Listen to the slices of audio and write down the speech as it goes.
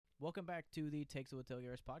Welcome back to the Takes with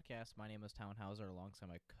Tailgaters podcast. My name is Townhauser,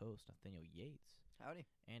 alongside my co-host Nathaniel Yates, Howdy.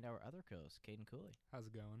 and our other co-host Caden Cooley. How's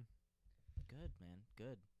it going? Good, man.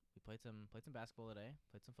 Good. We played some basketball today.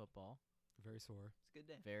 Played some football. Very sore. It's a good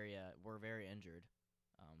day. We're very injured.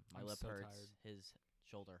 My I'm lip so hurts. tired. His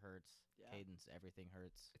shoulder hurts. Yeah. Caden's everything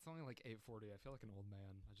hurts. It's only like 8:40. I feel like an old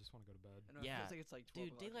man. I just want to go to bed. I know, Yeah. It feels like it's like 12 Dude,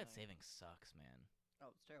 o'clock daylight at night. savings sucks, man.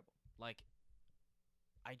 Oh, it's terrible. Like,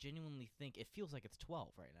 I genuinely think it feels like it's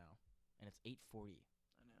 12 right now, and it's 8:40.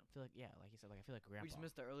 I know. I feel like, yeah, like you said, like I feel like grandpa. We just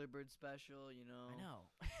missed the early bird special, you know. I know.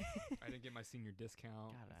 I didn't get my senior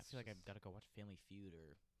discount. God, I It's feel like I've just- got to go watch Family Feud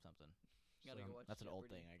or something. Gotta So, go watch That's an old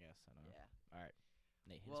Jeopardy. thing, I guess. I don't know. Yeah. All right.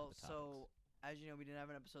 Nate, hit us Well, with the topics. so as you know, we didn't have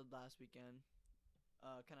an episode last weekend.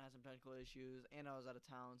 Kind of had some technical issues, and I was out of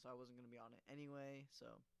town, so I wasn't gonna be on it anyway. So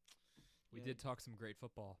We yeah, did talk some great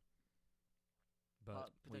football, but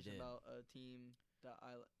potentially did. about a team that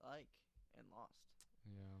I like and lost.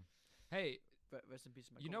 yeah. Hey, But rest in peace,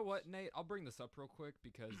 to my you know what, Colts. Nate? I'll bring this up real quick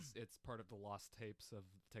because it's part of the lost tapes of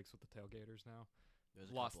Takes with the Tailgaters now. There's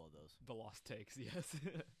a lost- couple of those. The lost takes, yes.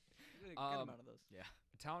 Good Um, amount of those. Yeah,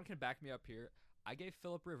 Talon can back me up here. I gave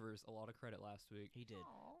Phillip Rivers a lot of credit last week. he did.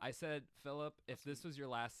 I said, Philip, if That's this sweet. was your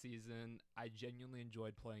last season, I genuinely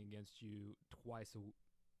enjoyed playing against you twice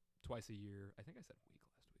a year. I think I said week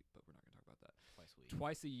last week, but we're not going to talk about that. Twice a week.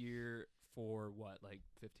 Twice a year for what, like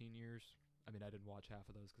 15 years? I mean, I didn't watch half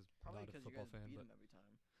of those because I'm Probably not a because you football guys fan, beat but him every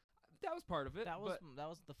time. that was part of it. That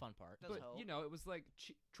was the fun part. Does but help. you know, it was like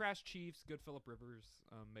trash Chiefs, good Phillip Rivers,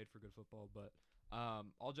 made for good football. But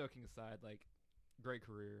all joking aside, like great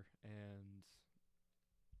career, and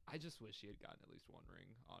I just wish he had gotten at least one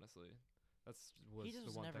ring. Honestly, was He just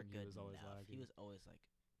the was one never thing good he was always enough. lagging. He was always like,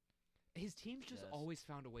 His teams just Yes. always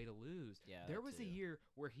found a way to lose. Yeah, there that was a too. year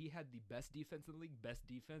where he had the best defense in the league, best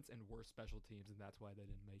defense, and worst special teams, and that's why they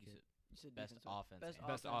didn't make you it. said, You said Best defense, right? offense Best and-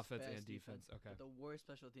 Best offense best and defense, okay. But the worst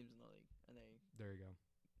special teams in the league, and it There you go.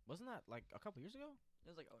 wasn't that like a couple years ago?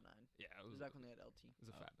 was like 09. Yeah, It was back when they had LT. it was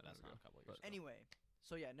a Oh, fat minute that's ago. not a couple years but- ago. Anyway,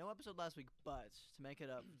 so yeah, no episode last week, but to make it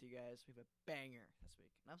up with you guys, we have a banger this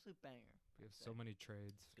week, an absolute banger. We have I'd so say. many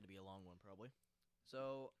trades. It's gonna be a long one, probably.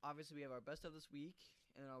 So obviously we have our best of this week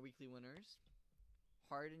and our weekly winners.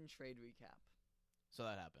 Harden trade recap. So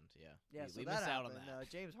that happened. Yeah. Yeah, we, so we that missed out happened. on that.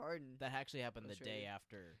 James Harden. That actually happened the was day traded.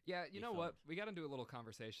 after. Yeah, you we know what? filmed. We got to do a little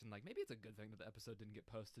conversation. Like maybe it's a good thing that the episode didn't get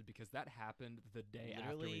posted because that happened the day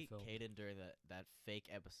after we Literally, filmed. Caden during that fake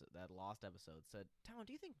episode, that lost episode, said, "Talon,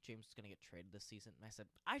 do you think James is gonna get traded this season?" And I said,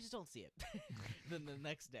 "I just don't see it." Then the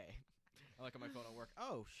next day, I look at my phone at work.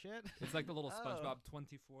 Oh shit! It's like the little Oh. SpongeBob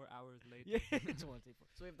 24 hours later. yeah, 24.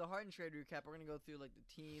 So we have the Harden trade recap. We're gonna go through like the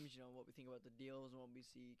teams, you know, what we think about the deals and what we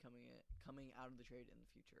see coming out of the trade in the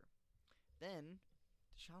future. Then,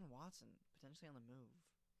 Deshaun Watson potentially on the move.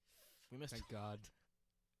 We missed. Thank God.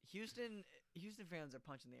 Houston fans are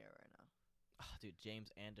punching the air right now. Oh, dude,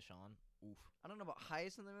 James and Deshaun. Oof. I don't know about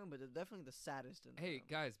highest in the room, but they're definitely the saddest in the Hey room.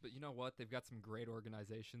 guys, but you know what? They've got some great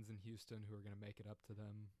organizations in Houston who are going to make it up to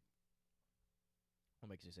them. What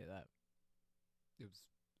makes you say that? It was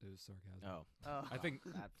sarcasm. Oh, Oh. I think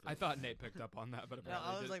that I thought Nate picked up on that, but No, apparently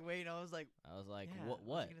I was didn't. like, wait. I was like, I was like, Yeah, what? what was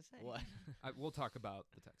What? I gonna say? What? We'll talk about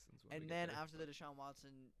the Texans. When we and get then there. after the Deshaun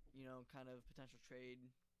Watson, you know, kind of potential trade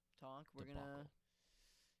talk, we're gonna Debacle.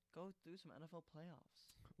 go through some NFL playoffs,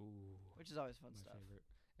 Ooh, which is always fun my stuff. favorite.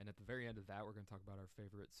 And at the very end of that, we're going to talk about our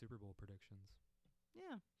favorite Super Bowl predictions.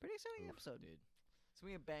 Yeah, pretty exciting Oof, episode. dude. It's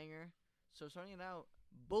gonna be a banger. So starting it out,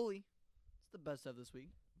 Bully. It's the best of this week.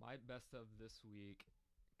 My best of this week,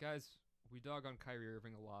 guys. We dog on Kyrie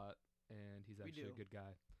Irving a lot, and he's We actually a do. good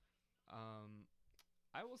guy.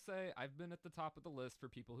 I will say I've been at the top of the list for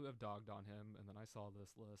people who have dogged on him, and then I saw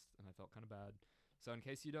this list and I felt kind of bad. So in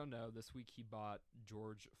case you don't know, this week he bought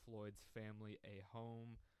George Floyd's family a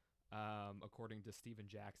home. According to Steven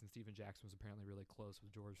Jackson, Steven Jackson was apparently really close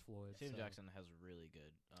with George Floyd. Steven so- Jackson has really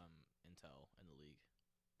good intel in the league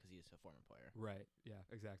because he's a former player. Right. Yeah,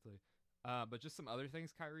 exactly. But just some other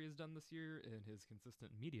things Kyrie has done this year in his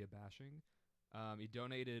consistent media bashing. He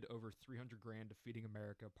donated over $300,000 to Feeding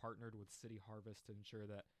America, partnered with City Harvest to ensure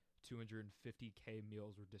that 250K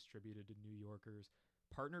meals were distributed to New Yorkers,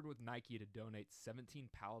 partnered with Nike to donate 17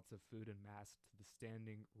 pallets of food and masks to the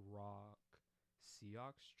Standing Rock Sioux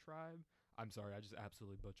tribe. I'm sorry, I just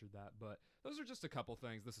absolutely butchered that. But those are just a couple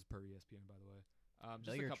things. This is per ESPN, by the way. Know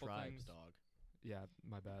Just a your couple tribes, things. dog. Yeah,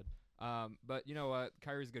 my bad. But you know what?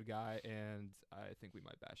 Kyrie's a good guy, and I think we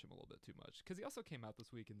might bash him a little bit too much because he also came out this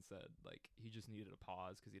week and said like he just needed a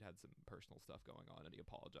pause because he'd had some personal stuff going on, and he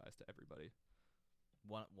apologized to everybody.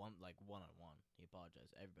 One-on-one. He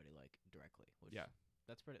apologized to everybody like directly. Which Yeah.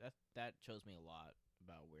 that's pretty. That shows me a lot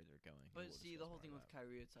about where they're going. and But we'll see, discuss the whole more thing of with that.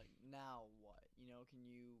 Kyrie, it's like, now what? Can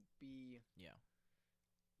you be, Yeah.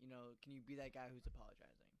 can you be that guy who's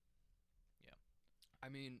apologizing? I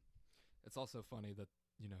mean, it's also funny that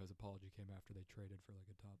his apology came after they traded for like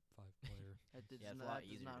a top 5 player That does, Yeah, it's a not, lot that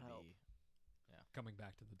does easier not to help. be. coming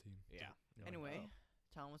back to the team. Yeah. You're like, Anyway, oh.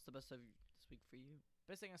 Tom, what's the best of this week for you?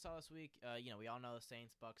 Best thing I saw this week, we all know the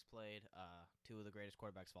Saints Bucks played. Two of the greatest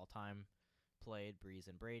quarterbacks of all time played, Breeze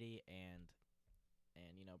and Brady, and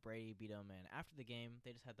Brady beat them. And after the game,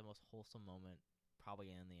 they just had the most wholesome moment probably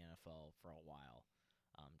in the NFL for a while.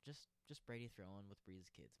 Just Brady throwing with Breeze's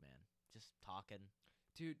kids, man, just talking.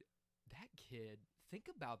 Dude, that kid, think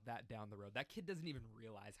about that down the road. That kid doesn't even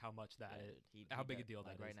realize how much that Yeah, is. dude, how big a does- deal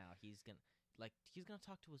like that right is. now. He's gonna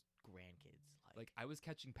talk to his grandkids. Like, I was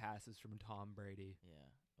catching passes from Tom Brady. yeah.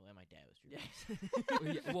 Well, and my dad was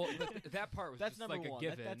Drew. Yeah, well, that part was That's just number like a one.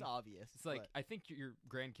 given. That's obvious. It's like, but- I think your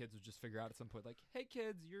grandkids would just figure out at some point, like, hey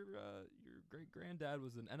kids, your great granddad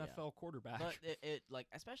was an NFL quarterback. But it like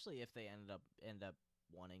especially if they end up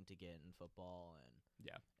wanting to get in football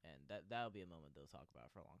Yeah. and that'll be a moment they'll talk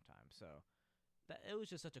about for a long time. So that it was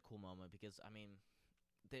just such a cool moment because I mean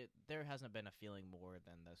there hasn't been a feeling more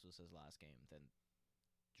than this was his last game than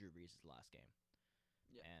Drew Brees' last game.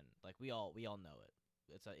 Yeah. And like we all know it.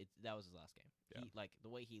 That was his last game. Yeah. He like the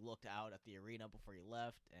way he looked out at the arena before he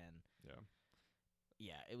left and Yeah.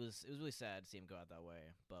 yeah, it was really sad to see him go out that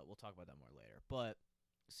way, but we'll talk about that more later. But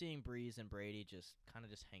seeing Breeze and Brady just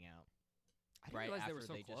hang out. I didn't Right realize they were after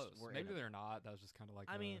so they just close. were in Maybe a- they're not. That was just kind of like.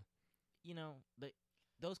 I mean,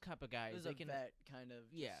 those type of guys, There's they a can vet kind of.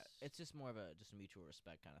 yeah, just- it's just more of a mutual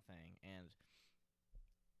respect kind of thing, and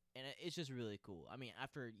it's just really cool. I mean,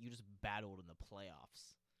 after you just battled in the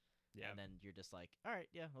playoffs, yeah. and then you're just like, all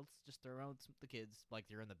right, yeah, let's just throw around the kids like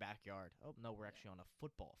you're in the backyard. Oh no, we're Yeah. actually on a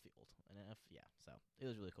football field, and so it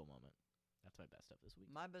was a really cool moment. That's my best of this week.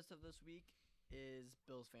 My best of this week is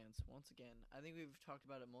Bills fans. Once again, I think we've talked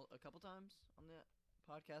about it a couple times on the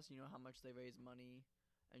podcast. You know how much they raise money,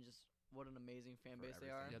 and just what an amazing fan For base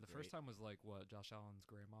they are. everything. Yeah, the first time was like what Josh Allen's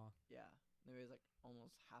grandma. Yeah, they raised like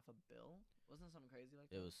almost $500 million. Wasn't it something crazy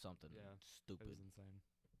like It that? was something Yeah, stupid. It was insane.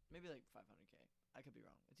 Maybe like 500K. I could be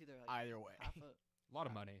wrong. It's either like Either way, half a A lot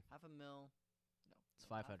of money. half a mil. No, It's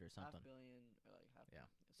no, 500 half something. billion or like half. Yeah.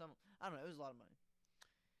 Some I don't know. It was a lot of money.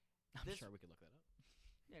 I'm this- sure we could look that up.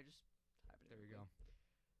 Yeah, just type it in. There you real go.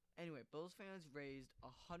 quick. Anyway, Bills fans raised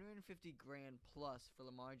 $150 grand plus for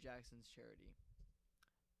Lamar Jackson's charity.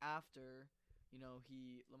 After,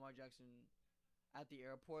 Lamar Jackson at the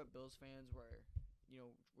airport, Bills fans were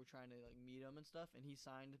trying to like meet him and stuff, and he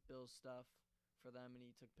signed Bills stuff for them, and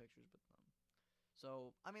he took pictures with them.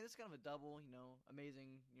 So I mean, it's kind of a double,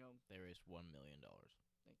 amazing, They raised $1 million.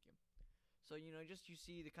 Thank you. So just you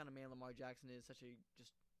see the kind of man Lamar Jackson is, such a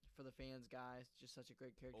just for the fans, guys, just such a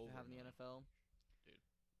great character to Over have in the $1 NFL. million.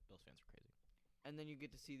 Bills fans are crazy. And then you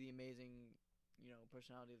get to see the amazing,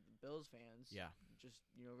 personality of the Bills fans. Yeah. Just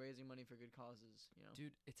raising money for good causes.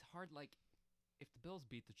 Dude, it's hard. Like, if the Bills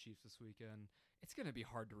beat the Chiefs this weekend, it's gonna be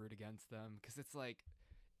hard to root against them because it's like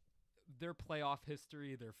their playoff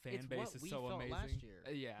history, their fan It's base what is we so felt amazing. last year.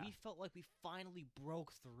 Yeah, We felt like we finally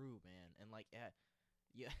broke through, man, and like,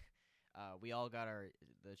 we all got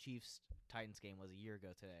the Chiefs Titans game was a year ago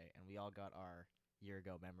today, and we all got our year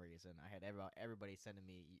ago memories, and I had everybody sending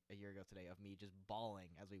me a year ago today of me just bawling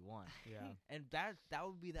as we won, yeah. and that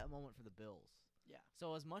would be that moment for the Bills. Yeah.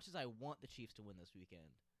 So as much as I want the Chiefs to win this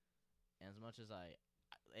weekend, and as much as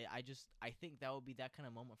I think that would be that kind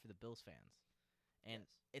of moment for the Bills fans. And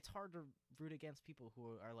it's hard to root against people who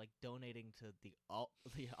are like donating to the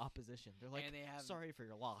opposition. They're like, And they have- sorry for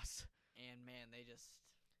your loss. And man, they just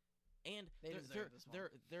And They they're deserve this one.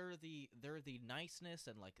 they're the niceness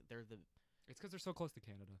and like they're the It's because they're so close to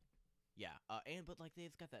Canada. but like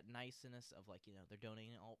they've got that niceness of like they're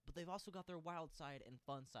donating all, but they've also got their wild side and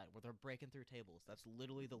fun side where they're breaking through tables. That's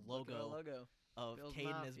literally the look at our logo logo. of Bills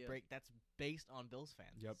Caden is Mafia. that's based on Bills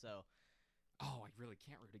fans. Yep. So Oh, I really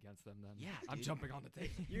can't root against them then. Yeah, I'm dude. jumping on the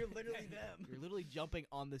table. You're literally them. you're literally jumping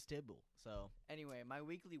on this table. So Anyway, my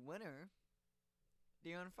weekly winner,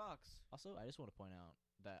 De'Aaron Fox. also, I just want to point out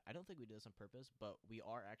that I don't think we did this on purpose, but we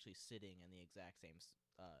are actually sitting in the exact same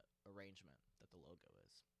arrangement that the logo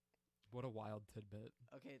is. What a wild tidbit.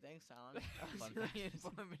 Okay, thanks, Alan. That was Fun really facts.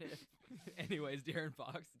 informative. Anyways, De'Aaron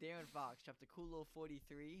Fox. De'Aaron Fox dropped a cool little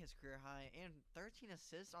 43, his career high, and 13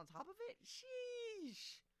 assists on top of it.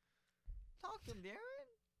 Sheesh. Talk to him, De'Aaron.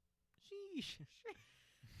 Sheesh.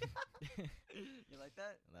 You like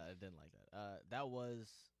that? No, I didn't like that. That was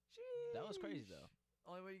crazy Sheesh. though.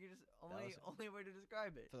 Only way you can was- only way to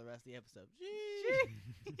describe it. For the rest of the episode.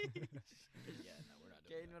 Sheesh. Yeah, no, we're not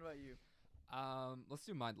doing Caden, that. what about you? Let's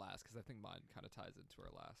do mine last because I think mine kind of ties into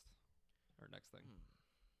our next thing.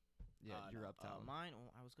 Yeah, you're up, Talon. Mine. Well,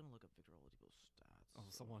 I was gonna look up Victor Oladipo's stats. Oh,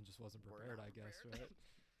 someone just wasn't prepared, I guess, right?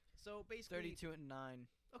 So basically, 32-9.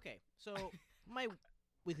 okay. So my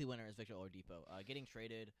weekly winner is Victor Oladipo, getting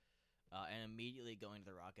traded, and immediately going to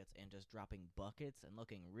the Rockets and just dropping buckets and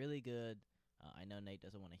looking really good. I know Nate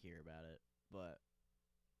doesn't want to hear about it, but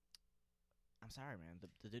I'm sorry, man.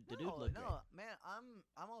 The dude looked great. Man,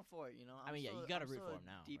 I'm all for it. You know, I mean, yeah, you gotta root for him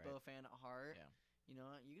now, Depot right? fan at heart. Yeah. You know,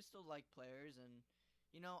 you can still like players, and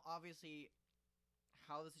you know, obviously,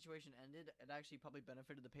 how the situation ended, it actually probably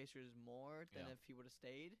benefited the Pacers more than if he would have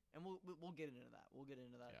stayed. And we'll get into that. We'll get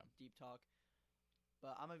into that deep talk.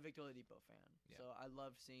 But I'm a Victor Oladipo fan, so I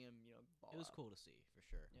love seeing him. You know, ball It was out. cool to see for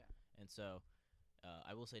sure. Yeah. And so,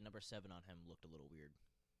 I will say number 7 on him looked a little weird.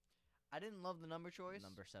 I didn't love the number choice.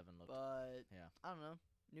 Number 7 looked. But yeah. I don't know.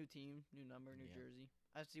 New team, new number, new jersey.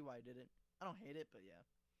 I see why I did it. I don't hate it, but yeah.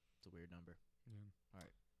 It's a weird number. Yeah.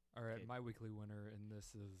 All right. Okay. My weekly winner, and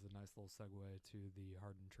this is a nice little segue to the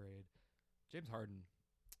Harden trade. James Harden.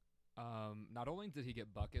 Not only did he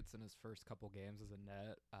get buckets in his first couple games as a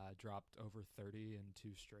net, dropped over 30 in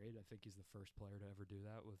 2 straight. I think he's the first player to ever do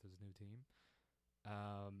that with his new team.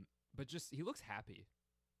 But just he looks happy.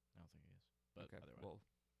 I don't think he is. But okay. otherwise. Well,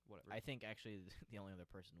 whatever. I think actually the only other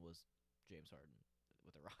person was James Harden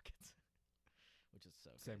with the Rockets, which is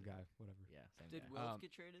so same crazy. guy. Whatever. Yeah, same Did guy. Wilt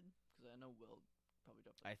get traded? Because I know Wilt probably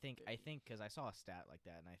dropped. I think 50. because I saw a stat like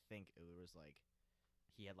that, and I think it was like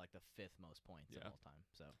he had like the 5th most points of all time.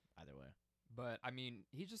 So either way. But I mean,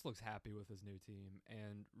 he just looks happy with his new team,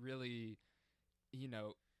 and really, you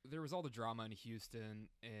know, there was all the drama in Houston,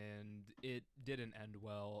 and it didn't end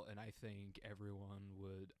well. And I think everyone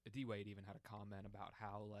would. D Wade even had a comment about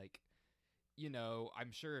how, like, you know,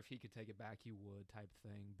 I'm sure if he could take it back, he would, type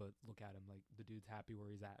thing. But look at him, like the dude's happy where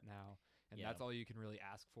he's at now, and that's all you can really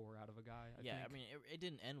ask for out of a guy. I think. I mean, it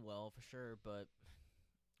didn't end well for sure, but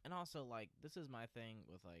and also like this is my thing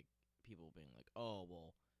with like people being like, oh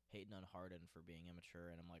well, hating on Harden for being immature,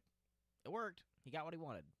 and I'm like, it worked. He got what he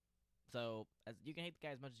wanted. So as you can hate the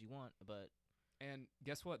guy as much as you want, but and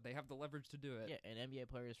guess what? They have the leverage to do it. yeah, and NBA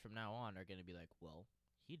players from now on are going to be like, well,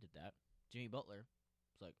 he did that. Jimmy Butler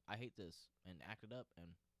was like, I hate this, and acted up, and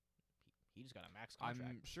he just got a max contract.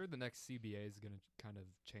 I'm sure the next CBA is going to kind of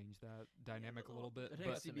change that dynamic a little bit. The But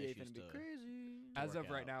next CBA going to be crazy. as of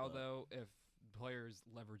work right out, now, but- though, if players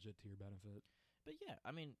leverage it to your benefit, But yeah,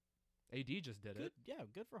 I mean, AD just did good. it. Yeah,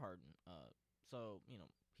 good for Harden. So you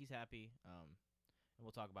know he's happy. And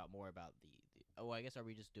we'll talk about more about the. Oh, I guess are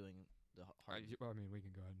we just doing the Harden? I mean, we can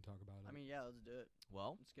go ahead and talk about it. I mean, yeah, let's do it.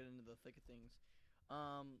 Well, Let's get into the thick of things.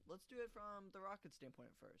 Let's do it from the Rockets standpoint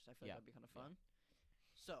at first. I feel like that'd be kind of fun.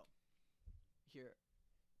 So, here,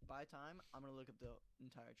 by time, I'm gonna look up the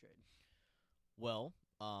entire trade. well,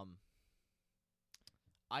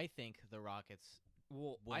 I think the Rockets.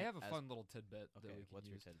 well, I went have a as- fun little tidbit that Okay, we can what's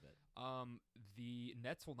your use. tidbit? The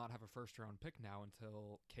Nets will not have a first-round pick now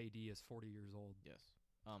until KD is 40 years old, Yes.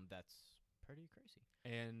 That's pretty crazy.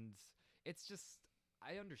 and it's just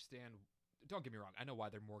I understand. Don't get me wrong. I know why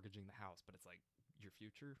they're mortgaging the house, but it's like your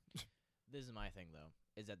future. This is my thing though,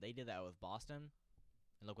 is that they did that with Boston,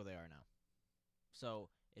 and look where they are now. So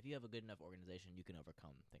if you have a good enough organization, you can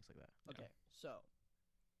overcome things like that. Okay, so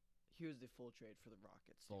here's the full trade for the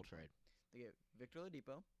Rockets. Full standpoint. trade. They get Victor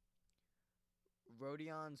Oladipo,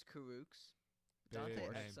 Rodions Kurucs, Big, Dante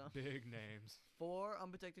name, Exum, big names. 4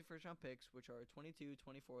 unprotected first-round picks, which are 22,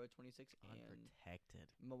 24, 26, and Unprotected.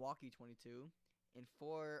 Milwaukee 22, and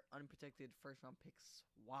 4 unprotected first-round pick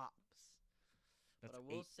swaps. That's I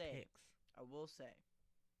will 8 say- picks. I will say,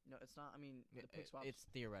 no, it's not. I mean, the pick swaps. It's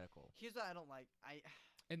theoretical. Here's what I don't like.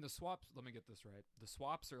 And the swaps, let me get this right. The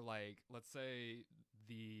swaps are like, let's say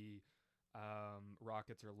the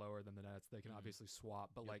Rockets are lower than the Nets. They can Mhm. obviously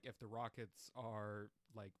swap. But Yep. like if the Rockets are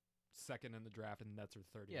like second in the draft and the Nets are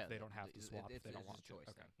 30th, Yeah, they don't have to it- swap if it's- they don't it's want a to. choice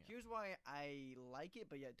Okay. thing, yeah. Here's why I like it,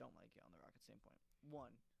 but yet don't like it on the Rockets standpoint.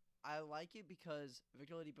 One, I like it because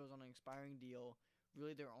Victor Oladipo is on an expiring deal.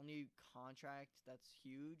 Really, their only contract that's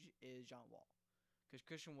huge is John Wall, because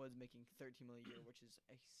Christian Wood's making $13 million a year, which is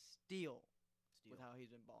a steal with how he's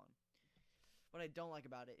been balling. What I don't like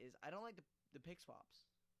about it is I don't like the pick swaps.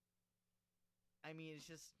 I mean, it's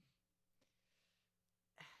just.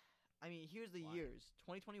 I mean, here's the Why? years: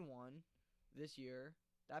 2021, this year.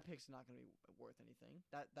 That pick's not going to be worth anything.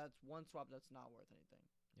 That's one swap that's not worth anything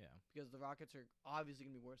Yeah. because the Rockets are obviously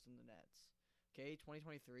going to be worse than the Nets. Okay,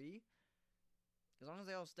 2023. As long as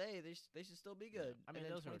they all stay, they should still be good. I mean, And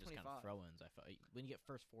then those are just kind of 2025. throw-ins. I felt when you get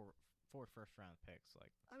four first-round picks,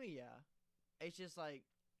 like I mean, yeah. It's just like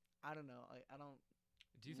I don't know. Like I don't.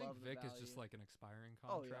 Do you love think the Vic is just value. like an expiring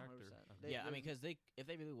Oh, yeah, contract? 100%. Okay. They- Yeah, I mean, they're- because if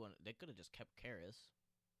they really wanted, they could have just kept Karras,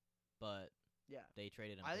 but Yeah. they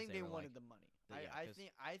traded him. I 'cause think they were wanted like, the money. but yeah, I 'cause-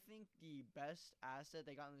 think the best asset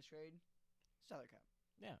they got in this trade, salary cap.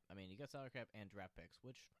 Yeah, I mean, you got salary cap and draft picks,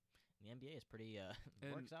 which in the NBA is pretty And-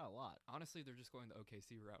 works out a lot. Honestly, they're just going the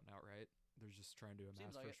OKC route now, right? They're just trying to amass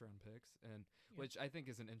Seems like it. first round picks, and Yeah. which I think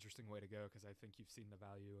is an interesting way to go because I think you've seen the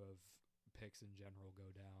value of picks in general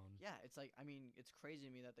go down. Yeah, it's like I mean, it's crazy to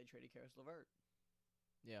me that they traded Karis LeVert.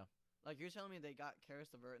 Yeah, Like you're telling me they got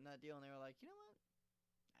Karis LeVert in that deal, and they were like, you know what?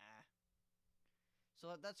 So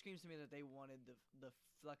that screams to me that they wanted the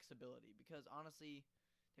flexibility because honestly,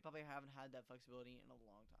 they probably haven't had that flexibility in a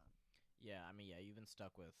long time. yeah. I mean, yeah, you've been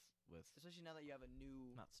stuck with Especially now that you have a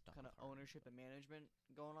new not stuck kind of with Harden, ownership and management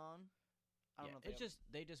going on. I don't yeah, know. If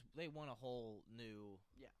it's they want a whole new.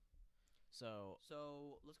 Yeah. So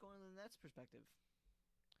So let's go into the Nets' perspective.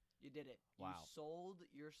 You did it. Wow. You sold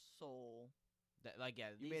your soul. that, like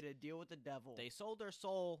yeah, You made a deal with the devil. they sold their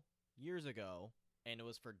soul years ago, and it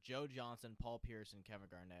was for Joe Johnson, Paul Pierce, and Kevin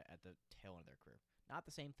Garnett at the tail end of their career. Not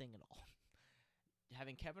the same thing at all.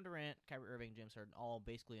 Having Kevin Durant, Kyrie Irving, James Harden all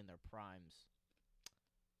basically in their primes.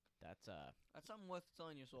 That's something worth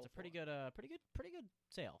selling your soul. it's a pretty for. good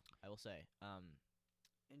sale, I will say.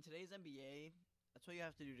 In today's NBA, that's what you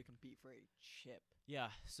have to do to compete for a chip. Yeah,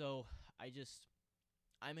 so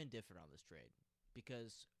I'm indifferent on this trade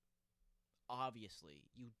because obviously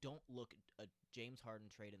you don't look a James Harden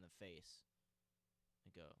trade in the face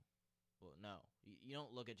and go, well, no. You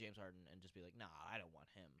don't look at James Harden and just be like, nah, I don't want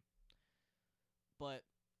him. But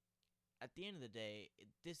at the end of the day,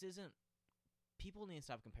 this isn't. People need to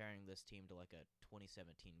stop comparing this team to like a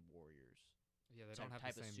 2017 Warriors Yeah, they don't have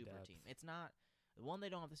type the of same super depth. team. It's not. One, they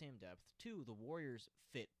don't have the same depth. Two, the Warriors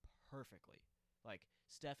fit perfectly. Like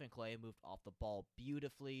Steph and Clay moved off the ball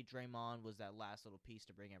beautifully. Draymond was that last little piece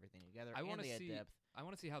to bring everything together. I want wanna to see depth, I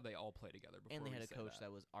want to see how they all play together before and they we had a say coach that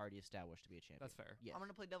was already established to be a champion. That's fair. Yes. I'm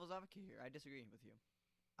gonna play devil's advocate here. I disagree with you.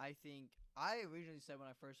 I think I originally said when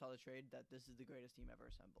I first saw the trade that this is the greatest team ever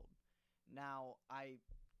assembled. Now I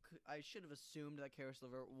should have assumed that Karis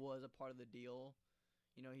LeVert was a part of the deal.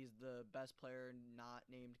 You know, he's the best player not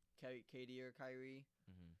named KD or Kyrie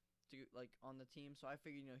Mm-hmm. to like on the team, so I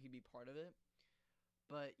figured he'd be part of it.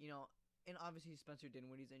 But and obviously Spencer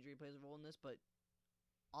Dinwiddie's injury plays a role in this. But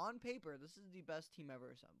on paper, this is the best team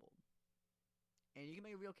ever assembled, and you can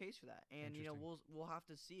make a real case for that. And Interesting. we'll have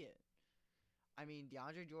to see it. I mean,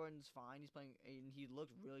 DeAndre Jordan's fine. He's playing, and he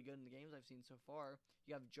looked really good in the games I've seen so far.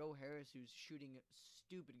 You have Joe Harris, who's shooting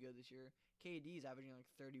stupid good this year. KD's averaging like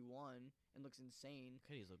 31 and looks insane.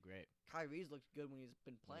 Cody's look great. Kyrie's looked good when he's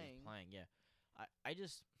been When playing. he's playing, yeah. I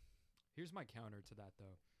just Here's my counter to that,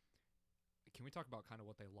 though. Can we talk about kind of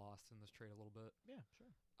what they lost in this trade a little bit? yeah,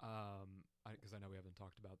 sure. Because I know we haven't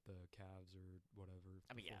talked about the Cavs or whatever.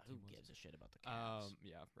 I mean, the yeah, full who team was. gives a shit about the Cavs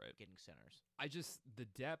Yeah, right. getting centers? I just the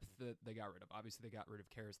depth that they got rid of. Obviously, they got rid of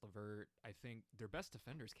Karis LeVert. I think their best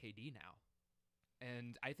defender is KD now,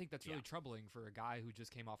 and I think that's really Yeah. troubling for a guy who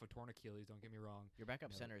just came off a torn Achilles. Don't get me wrong. Your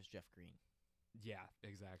backup No. center is Jeff Green. Yeah,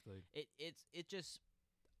 exactly. It just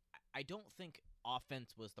I don't think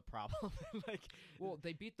offense was the problem. like, Well,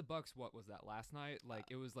 they beat the Bucks. What was that last night? Like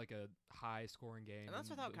it was like a high scoring game. and that's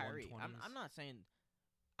in without the Kyrie. 120s. I'm not saying.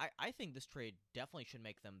 I think this trade definitely should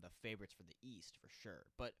make them the favorites for the East for sure.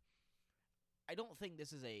 But I don't think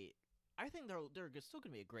this is a. I think they're still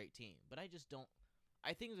going to be a great team, but I just don't.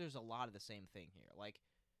 I think there's a lot of the same thing here. Like,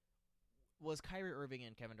 was Kyrie Irving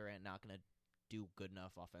and Kevin Durant not going to do good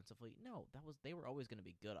enough offensively? No, they were always going to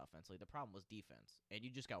be good offensively. The problem was defense, and you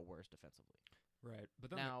just got worse defensively. Right, but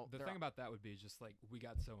then Now, the they're- thing about that would be just like we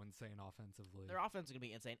got so insane offensively. Their offense is going to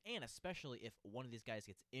be insane, and especially if one of these guys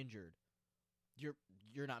gets injured,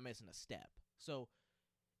 you're not missing a step. So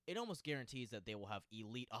it almost guarantees that they will have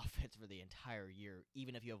elite offense for the entire year,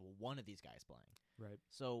 even if you have one of these guys playing. Right.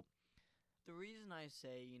 So The reason I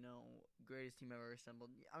say greatest team ever assembled,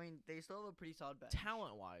 I mean they still have a pretty solid bench.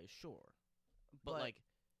 talent-wise, sure, but like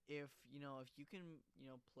if you can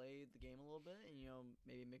play the game a little bit and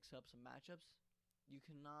maybe mix up some matchups, you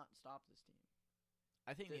cannot stop this team.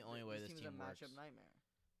 I think the only way this team team is a works, matchup nightmare.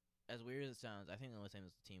 as weird as it sounds, I think the only time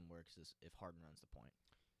this team works is if Harden runs the point.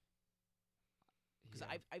 Because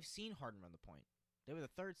Yeah. I've seen Harden run the point. They were the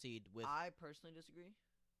third seed with. I personally disagree.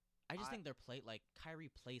 I just I- think their play, like Kyrie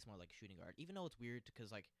plays more like a shooting guard, even though it's weird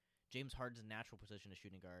because like James Harden's natural position is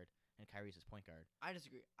shooting guard and Kyrie's his point guard. I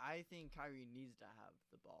disagree. I think Kyrie needs to have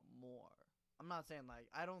the ball more. I'm not saying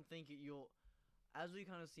I don't think you'll. As we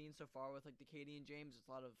kind of seen so far with like the KD and James, it's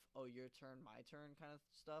a lot of your turn, my turn kind of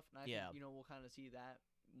stuff. And I Yeah. think we'll kind of see that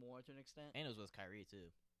more to an extent. And it was with Kyrie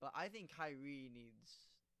too. But I think Kyrie needs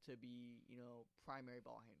to be, primary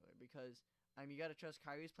ball handler because you got to trust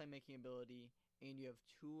Kyrie's playmaking ability, and you have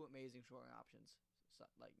two amazing scoring options,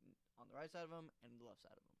 like on the right side of him and the left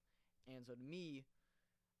side of him. And so to me,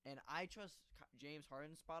 and I trust James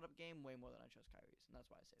Harden's spot up game way more than I trust Kyrie's, and that's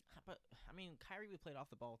why I say that. But I mean, Kyrie, we played off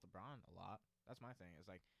the ball with LeBron a lot. That's my thing. It's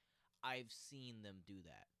like I've seen them do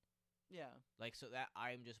that. Yeah, Like, so that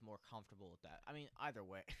I'm just more comfortable with that. I mean, either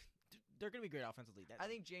way, they're gonna be great offensively.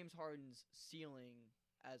 I think James Harden's ceiling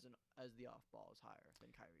as the off ball is higher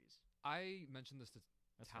than Kyrie's. I mentioned this to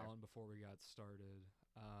That's fair. Talon before we got started.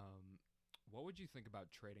 What would you think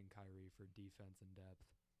about trading Kyrie for defense and depth?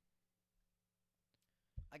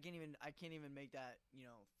 I can't even make that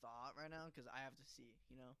thought right now because I have to see.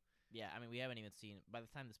 Yeah, I mean, we haven't even seen. By the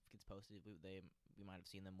time this gets posted, we might have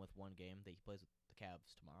seen them with one game. He plays with the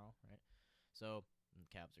Cavs tomorrow, right? So the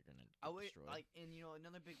Cavs are gonna get destroyed.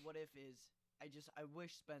 Another big what if is I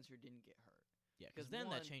wish Spencer didn't get hurt. Yeah, because 'cause then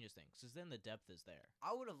that one- changes things. Because then the depth is there.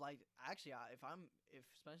 I would have liked actually if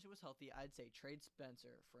Spencer was healthy, I'd say trade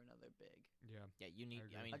Spencer for another big, Yeah. Yeah, you need.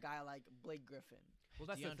 agree. I mean, a guy like Blake Griffin. Well,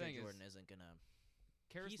 that's DeAndre the thing Jordan is isn't gonna.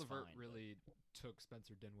 Karis he's LeVert fine, but- really took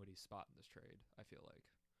Spencer Dinwiddie's spot in this trade, I feel like.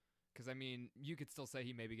 Because, I mean, you could still say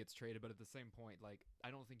he maybe gets traded, but at the same point, like, I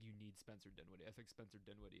don't think you need Spencer Dinwiddie. I think Spencer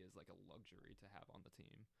Dinwiddie is, like, a luxury to have on the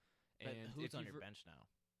team. But And who's if on you've your re- bench now?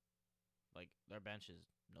 Like their bench is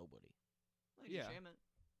nobody. Yeah. Shaman.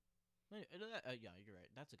 Yeah, you're right.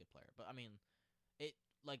 That's a good player. But I mean, it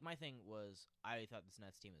like my thing was I thought this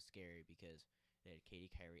Nets team was scary because they had Katie,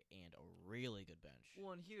 Kyrie, and a really good bench,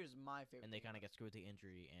 Well, and here's my favorite. and they thing kind of about- get screwed with the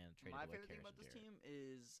injury and traded My away favorite thing Karis about and this Jarrett. team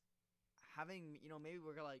is having, maybe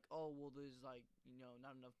we're like, oh, well, there's like,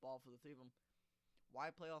 not enough ball for the three of them. Why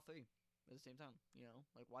play all three at the same time?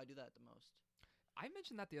 Like why do that at the most? I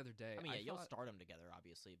mentioned that the other day. I mean, yeah, you'll thought- start them together,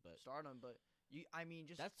 obviously, but Start them, but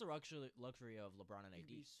just that's the luxury of LeBron and you AD.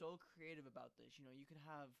 can be so creative about this. You can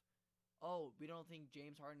have, oh, we don't think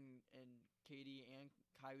James Harden and KD and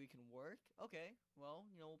Kyrie can work. Okay, well,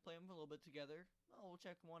 we'll play them for a little bit together. Oh, we'll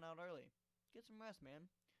check one out early. Get some rest, man.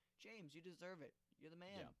 James, you deserve it. You're the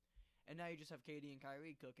man. Yeah. And now you just have KD and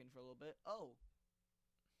Kyrie cooking for a little bit. Oh,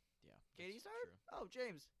 Yeah, KD's that's hurt. true. Oh,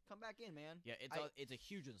 James, come back in, man. Yeah, it's a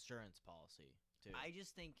huge insurance policy too. I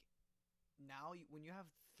just think now when you have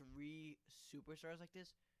three superstars like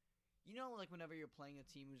this, like whenever you're playing a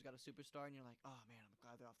team who's got a superstar and you're like, oh man, I'm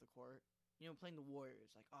glad they're off the court. Playing the Warriors,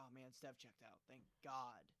 like, oh man, Steph checked out. Thank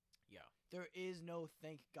God. Yeah. There is no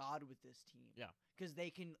thank God with this team. Yeah. Because they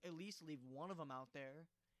can at least leave one of them out there,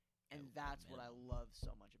 and At that's what I minimum. love so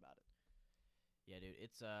much about it. Yeah, dude,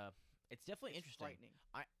 it's definitely It's interesting. frightening.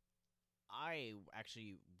 I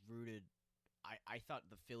actually rooted. I thought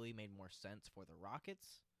the Philly made more sense for the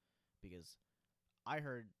Rockets because I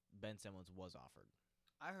heard Ben Simmons was offered,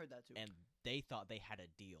 I heard that too. and they thought they had a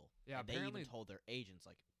deal. Yeah, and they apparently. even told their agents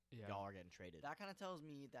like, Yeah. y'all are getting traded. That kind of tells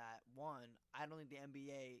me that one, I don't think the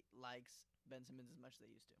NBA likes Ben Simmons as much as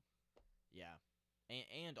they used to. Yeah,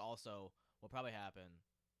 and also what probably happened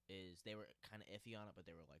is they were kind of iffy on it, but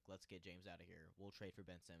they were like, let's get James out of here. We'll trade for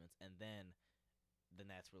Ben Simmons, and then the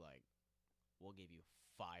Nets were like, we'll give you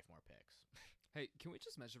 5 more picks. Hey, can we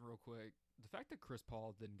just mention real quick the fact that Chris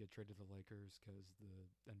Paul didn't get traded to the Lakers because the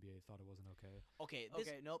NBA thought it wasn't okay? Okay, this,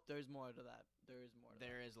 Okay, nope, there's more to that. There is more to that.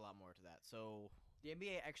 there is a lot more to that. So The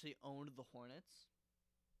NBA actually owned the Hornets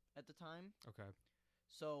at the time. Okay.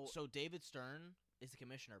 So, David Stern is the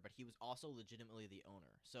commissioner, but he was also legitimately the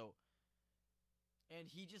owner. So and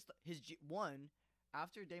he just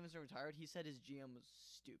after David Stern retired, he said his GM was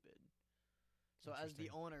stupid. So as the Interesting.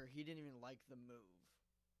 owner, he didn't even like the move.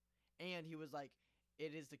 And he was like,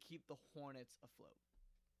 it is to keep the Hornets afloat.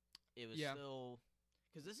 it was Yeah. still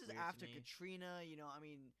Because this is Weird to after me. Katrina,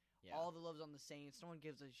 yeah. all the love's on the Saints. No one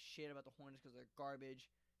gives a shit about the Hornets because they're garbage.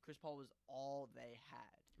 Chris Paul was all they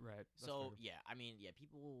had. Right. that's So fair. yeah, I mean, yeah,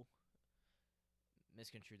 people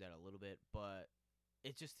misconstrued that a little bit, but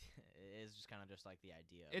it just is just kind of just like the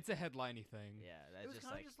idea. It's a headliney thing. yeah, It that's was just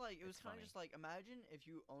kind like of just like it's funny. imagine if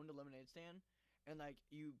you owned a lemonade stand and like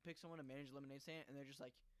you pick someone to manage a lemonade stand and they're just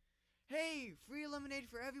like, "Hey, free lemonade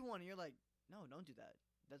for everyone." And you're like, "No, don't do that.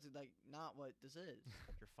 That's like not what this is."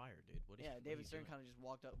 You're fired, dude. What? Yeah, David Stern kind of just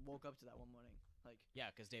woke up to that one morning like, Yeah,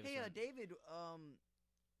 because David "Hey, Stern. David,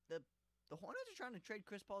 the Hornets are trying to trade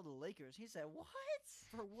Chris Paul to the Lakers." He said, "What?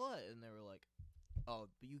 For what? And they were like, "Oh,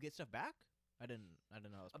 but you get stuff back." I didn't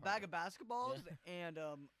know. It was A part bag of basketballs Yeah. and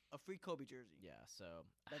a free Kobe jersey." Yeah. So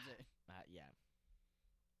That's it. yeah.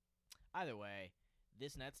 Either way,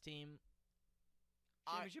 this Nets team.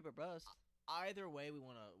 Championship or bust. Either way, we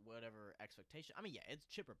want to whatever expectation. I mean, yeah, it's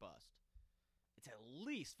chip or bust. It's at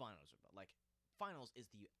least finals or bust. Like finals is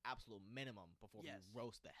the absolute minimum before Yes. we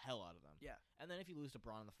roast the hell out of them. Yeah. And then if you lose to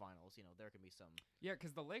Braun in the finals, there can be some. Yeah,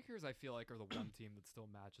 because the Lakers, I feel like, are the one team that still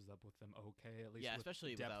matches up with them okay, at least Yeah, with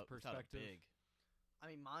especially depth without a perspective. big. I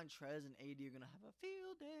mean, Montrez and AD are gonna have a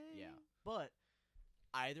field day. Yeah. But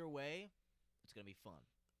either way, it's gonna be fun,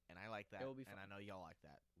 and I like that. It will be And I fun. know y'all like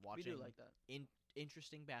that. We Watching do like that.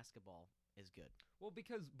 interesting basketball is good. Well,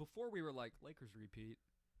 because before we were like, Lakers repeat.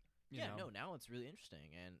 You know. No, now it's really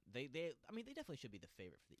interesting, and they definitely should be the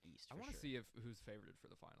favorite for the East. I want to see if who's favored for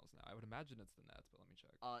the finals now. I would imagine it's the Nets, but let me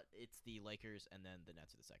check. It's the Lakers, and then the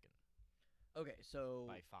Nets are the second Okay, so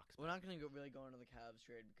by Fox. we're not gonna really go into the Cavs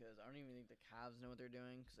trade because I don't even think the Cavs know what they're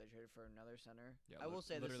doing because they traded for another center. Yeah, I will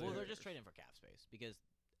say this. literally Well, the they're just Lakers. trading for cap space because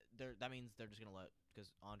that means they're just gonna let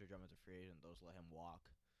because Andre Drummond's a free agent, they'll just let him walk.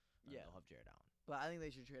 And Yeah. they'll have Jared Allen. But I think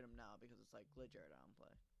they should trade him now because it's like let Jared Allen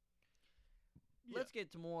play. Yeah. Let's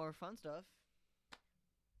get to more fun stuff.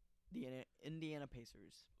 The Indiana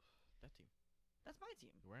Pacers. That team. That's my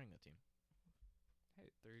team. You're wearing that team. Hey,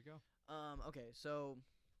 there you go. Okay, so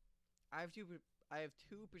I have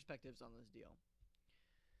two perspectives on this deal.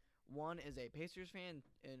 One is a Pacers fan,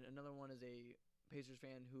 and another one is a Pacers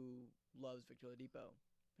fan who loves Victor Oladipo,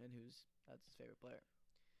 and that's his favorite player.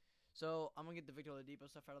 So I'm gonna get the Victor Oladipo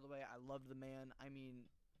stuff out of the way. I love the man. I mean,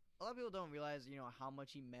 a lot of people don't realize, how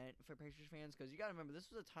much he meant for Pacers fans because you gotta remember this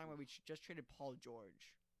was a time where we just traded Paul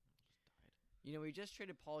George. We just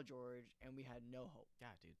traded Paul George, and we had no hope.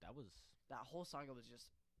 Yeah, dude, That whole saga was just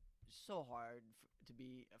so hard to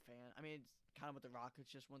be a fan. I mean, it's kind of what the Rockets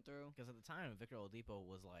just went through. because at the time Victor Oladipo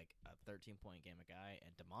was like a 13-point game a guy,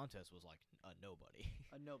 and DeMontis was like a nobody.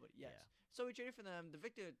 Nobody, yes. Yeah. So we traded for them. The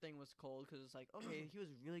Victor thing was cold because it's like, okay, he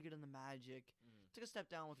was really good in the Magic. Took a step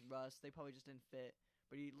down with Russ. They probably just didn't fit,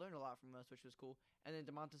 but he learned a lot from Russ, which was cool. And then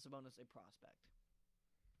DeMontis Sabonis, a prospect.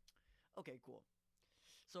 Okay, cool.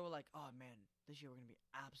 So we're like, oh man, this year we're gonna be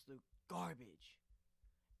absolute garbage.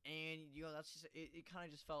 And that's just it. Kind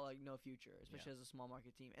of just felt like no future, especially as a small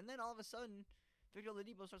market team. And then all of a sudden, Victor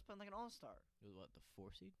Oladipo starts playing like an all-star. It was what, the 4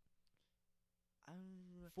 seed?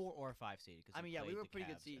 Um, 4 or 5 seed? Cause I he mean, yeah, we played were the pretty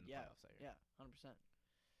good Cavs seed. in the Yeah, playoffs that year. yeah, 100%.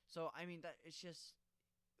 So I mean,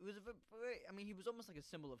 it was a very. I mean, he was almost like a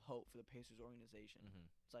symbol of hope for the Pacers organization. Mhm.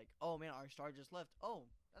 It's like, oh man, our star just left. Oh,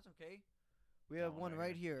 that's okay. We have one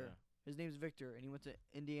right here. His name's Victor, and he went to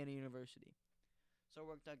Indiana University. So it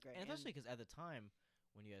worked out great. And especially because at the time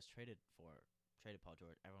when you guys traded Paul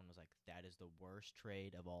George, everyone was like, "That is the worst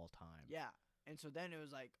trade of all time." yeah, and so then it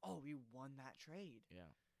was like, oh, we won that trade. Yeah.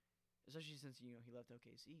 Especially since he left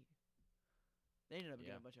OKC. They ended up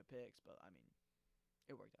getting Yeah. a bunch of picks, but I mean,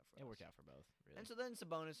 it worked out for us. It worked out for both. Really. And so then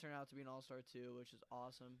Sabonis turned out to be an all-star too, which is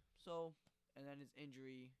awesome. So, and then his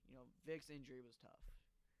injury, Vic's injury was tough.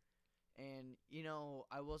 And,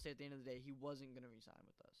 I will say at the end of the day, he wasn't going to resign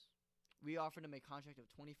with us. We offered him a contract of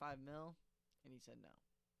 $25 million, and he said no.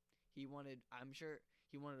 I'm sure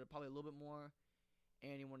he wanted probably a little bit more,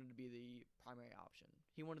 and he wanted to be the primary option.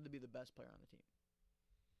 He wanted to be the best player on the team,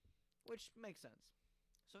 which makes sense.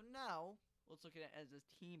 So now, let's look at it as a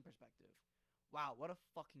team perspective. Wow, what a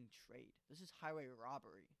fucking trade. This is highway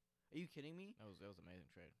robbery. Are you kidding me? That was an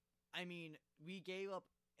amazing trade. I mean, we gave up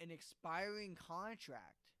an expiring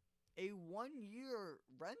contract, a 1-year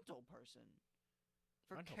rental person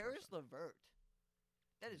for Rental Karis person. LeVert.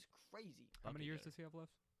 That is crazy. How many Bucket years getter. does he have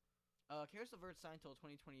left? Karis LeVert signed till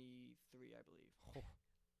 2023, I believe. Oh.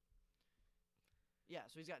 Yeah,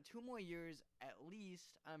 so he's got 2 more years at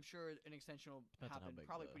least. I'm sure an extension will Depends on how happen big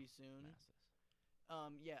probably the pretty soon. Mass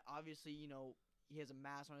is. Yeah, obviously, he has a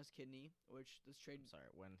mass on his kidney, which this trade I'm sorry.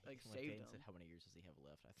 When Like, when saved Caden him. said how many years does he have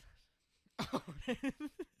left, I thought.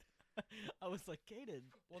 I was like, Caden.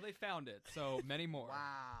 Well, they found it, so many more.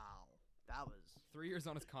 Wow. That was 3 years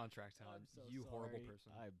on his contract time. I'm so You horrible sorry.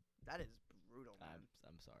 person. that is brutal, man.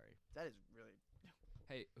 I'm sorry. That is really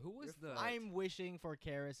Hey, who was You're the? I'm wishing for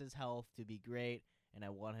Karis's health to be great, and I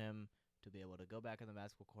want him to be able to go back on the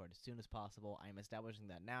basketball court as soon as possible. I'm establishing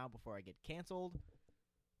that now before I get canceled.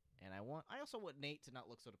 And I also want Nate to not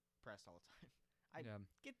look so depressed all the time. I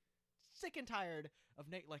Yeah. sick and tired of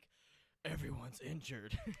Nate like everyone's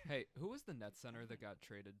injured. Hey, who was the net center that got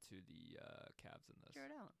traded to the Cavs in this?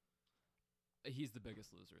 Jared Allen. He's the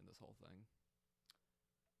biggest loser in this whole thing.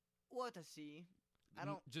 What to see? I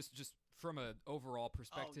don't. Just from an overall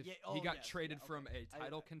perspective. yeah, he got yes, traded yeah, from okay. a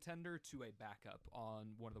title contender to a backup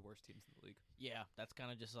on one of the worst teams in the league. Yeah, that's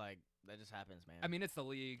kind of just like that just happens, man. I mean, it's the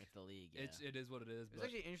league. it's the league. Yeah. It is what it is. It's But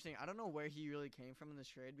actually interesting. I don't know where he really came from in this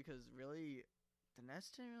trade because really, the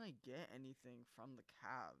Nets didn't really get anything from the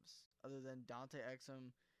Cavs other than Dante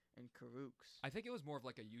Exum and Karooks. I think it was more of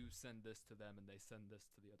like a you send this to them and they send this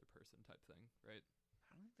to the other person type thing, right?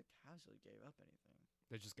 I don't think the Cavs really gave up anything.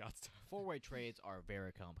 They just got stuff. Four-way trades are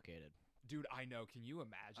very complicated. Dude, I know. Can you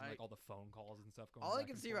imagine like all the phone calls and stuff going? All I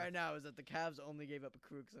back can and see forth? right now is that the Cavs only gave up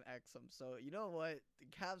Crooks and Exum. So you know what? The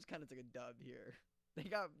Cavs kind of took a dub here. They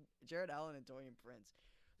got Jared Allen and Torian Prince.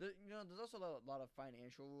 There's also a lot of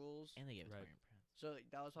financial rules. And they gave Right. it to Torian Prince. So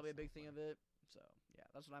that was probably a That's big not thing of it. So yeah,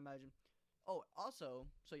 that's what I imagine. Oh, also,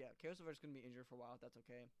 so yeah, Karis LeVert's gonna be injured for a while. That's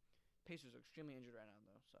okay. Pacers are extremely injured right now,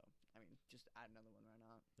 though. So I mean, just add another one right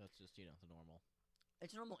now. That's just, the normal.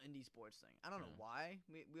 It's a normal indie sports thing. I don't know Yeah. why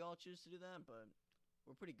we all choose to do that, but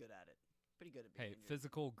we're pretty good at it. Pretty good at being Hey, injured.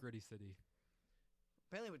 physical, gritty city.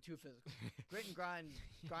 Apparently, we're too physical. Grit and grind,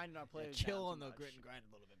 grinding our players. chill down on too the much. grit and grind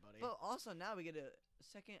a little bit, buddy. But also now we get a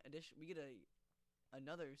second edition. We get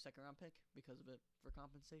another second round pick because of it for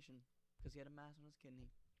compensation because he had a mass on his kidney.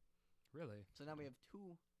 Really? So now we have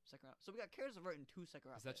 2 second round. So we got Karis LeVert and 2 second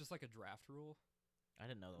round. Is that picks. just like a draft rule? I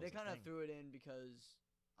didn't know that They was a kind of thing. threw it in because,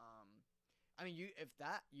 I mean, if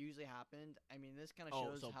that usually happened, I mean, this kind of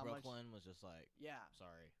Oh, shows so how much. Brooklyn was just like, Yeah,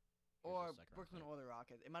 sorry. here's or a second round Brooklyn pick. or the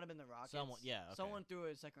Rockets. It might have been the Rockets. yeah, okay. Someone threw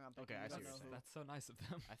a second round pick. Okay, and I we see don't what know you're who. That's so nice of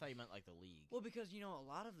them. I thought you meant like the league. Well, because a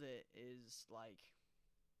lot of it is like,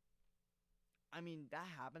 I mean, that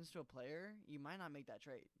happens to a player. You might not make that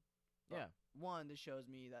trade. But Yeah. One, this shows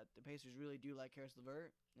me that the Pacers really do like Karis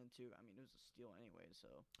LeVert, and 2, I mean, it was a steal anyway. So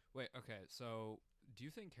Wait, okay. So, do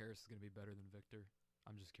you think Harris is going to be better than Victor?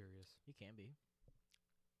 I'm just curious. He can be.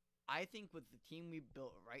 I think with the team we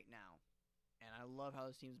built right now, and I love how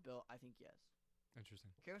this team's built, I think yes.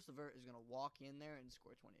 Interesting. Karis LeVert is gonna walk in there and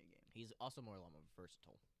score 20 a game. He's also more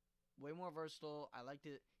versatile. Way more versatile. I liked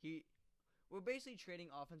it. We're basically trading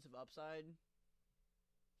offensive upside.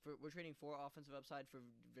 We're trading for offensive upside for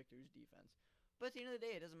Victor's defense. But at the end of the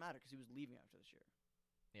day, it doesn't matter because he was leaving after this year.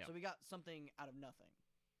 Yeah. So we got something out of nothing.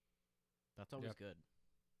 That's always Yep. good.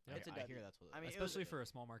 Yep. It's a I W. hear that's what. I mean, it was Especially for a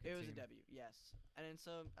small market It was team. a W, yes. And then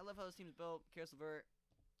so I love how this team's built. Karis LeVert,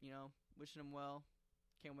 wishing him well.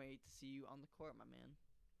 Can't wait to see you on the court, my man.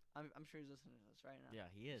 I'm sure he's listening to this right now. Yeah,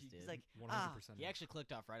 he is, dude. He's like, 100%. he actually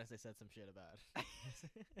clicked off right as they said some shit about.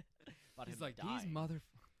 about He's him like, dying. these mother.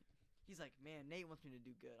 he's like, man, Nate wants me to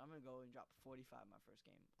do good. I'm gonna go and drop 45 my first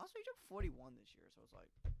game. Also, he dropped 41 this year, so it's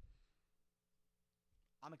like,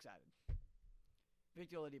 I'm excited.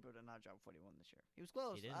 Victor Oladipo did not drop 41 this year. He was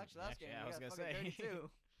close. He didn't. Actually, last Actually, game yeah, I he was got gonna fucking say. 32.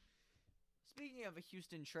 Speaking of a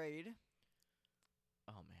Houston trade,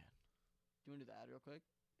 Oh man. do you want to do the ad real quick?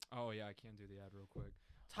 Oh yeah, I can do the ad real quick.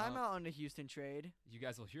 Timeout on the Houston trade. You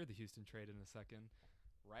guys will hear the Houston trade in a second.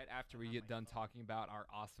 Right after we Oh get my done God. talking about our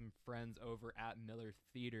awesome friends over at Miller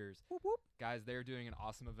Theaters. Whoop, whoop. Guys, they're doing an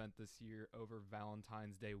awesome event this year over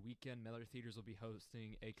Valentine's Day weekend. Miller Theaters will be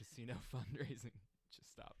hosting a casino fundraising.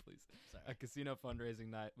 Just stop, please. Sorry. A casino fundraising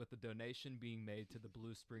night with the donation being made to the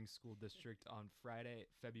Blue Springs School District on Friday,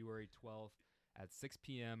 February 12th at 6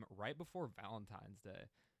 p.m. right before Valentine's Day.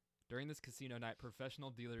 During this casino night,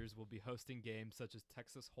 professional dealers will be hosting games such as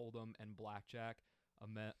Texas Hold'em and Blackjack,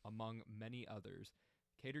 among many others.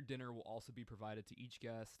 Catered dinner will also be provided to each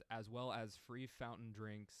guest, as well as free fountain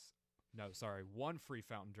drinks. No, sorry, one free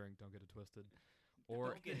fountain drink. Don't get it twisted. Or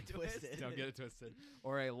Don't get it twisted. Don't get it twisted.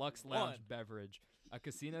 Or a Lux Lounge One. beverage. A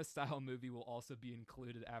casino-style movie will also be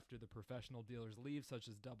included after the professional dealers leave, such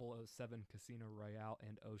as 007 Casino Royale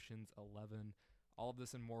and Ocean's 11. All of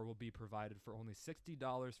this and more will be provided for only $60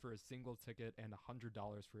 for a single ticket and $100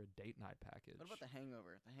 for a date night package. What about The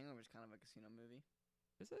Hangover? The Hangover is kind of a casino movie.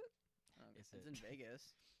 Is it? Is It's it? in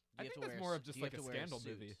Vegas. I think that's more of just like a scandal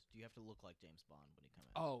movie. Do you have to look like James Bond when you come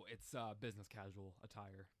in? Oh, it's business casual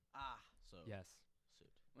attire. Ah, So Yes. suit.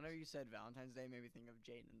 whenever you said Valentine's Day, it made me think of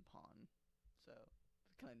Jade and Pawn. So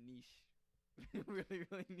it's kind of niche. really,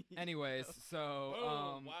 really niche. Anyways, so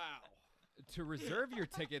wow. to reserve your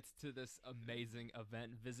tickets to this amazing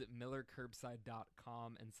event, visit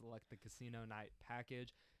millercurbside.com and select the casino night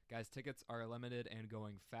package. Guys, tickets are limited and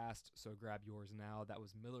going fast, so grab yours now. That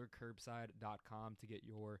was millercurbside.com to get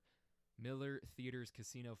your Miller Theaters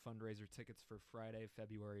Casino fundraiser tickets for Friday,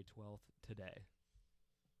 February 12th today.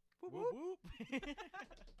 Whoop, Whoop, whoop.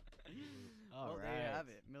 All Well, right. there you have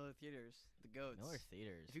it. Miller Theaters, the goats. Miller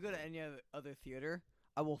Theaters. If you go to any other theater,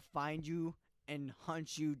 I will find you and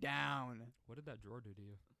hunt you down. What did that drawer do to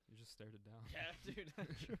you? You just stared it down. Yeah, dude.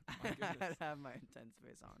 My goodness. I have my intense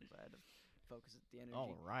face on, so I had to focus at the energy.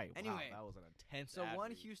 All right. Anyway, wow, that was an intense. So ad one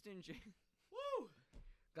read. Houston. Woo.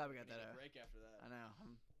 Glad we got that out. break after that. I know.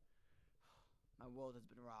 My world has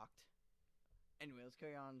been rocked. Anyway, let's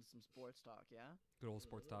carry on to some sports talk, yeah? Good old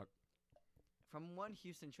sports talk. From one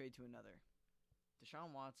Houston trade to another,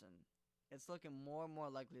 Deshaun Watson It's looking more and more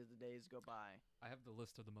likely as the days go by. I have the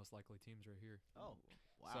list of the most likely teams right here. Oh,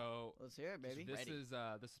 wow. So Let's hear it, baby. this Ready. is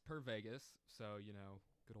per Vegas, so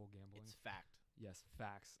good old gambling. It's fact. Yes,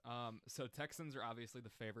 facts. So Texans are obviously the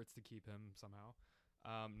favorites to keep him somehow.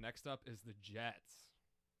 Next up is the Jets.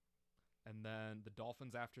 And then the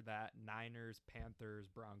Dolphins after that, Niners, Panthers,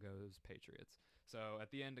 Broncos, Patriots. So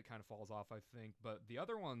at the end, it kind of falls off, I think. But the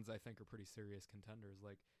other ones, I think, are pretty serious contenders.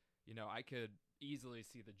 Like, I could easily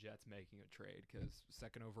see the Jets making a trade because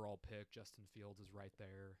second overall pick, Justin Fields, is right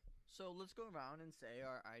there. So let's go around and say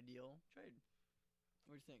our ideal trade.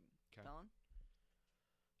 What do you think? 'Kay. Talon?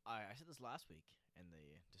 I said this last week in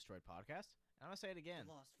the Destroyed podcast, and I'm going to say it again.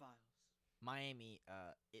 Lost Files. Miami,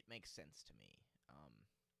 it makes sense to me.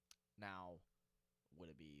 Now, would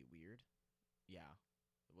it be weird? Yeah.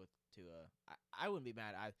 With Tua, I wouldn't be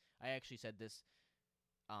mad. I actually said this.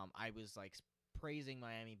 I was like praising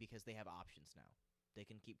Miami because they have options now. They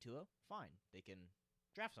can keep Tua, fine. They can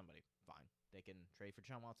draft somebody, fine. They can trade for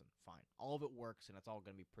Deshaun Watson, fine. All of it works, and it's all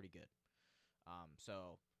going to be pretty good.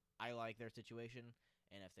 So I like their situation,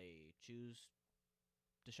 and if they choose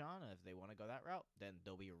Deshaun, if they want to go that route, then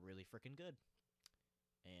they'll be really freaking good.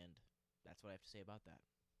 And that's what I have to say about that.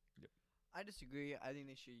 I disagree. I think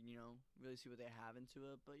they should, really see what they have into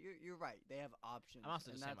it. But you're right. They have options. I'm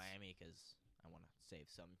also and just saying that's- Miami because I want to save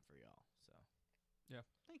some for y'all. So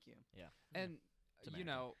Thank you. yeah, And,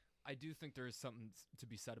 America. I do think there is something to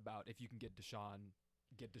be said about if you can get Deshaun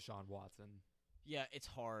Watson. yeah, it's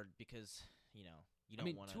hard because you I don't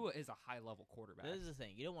mean, want to. Tua is a high-level quarterback. This is the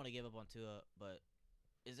thing. You don't want to give up on Tua, but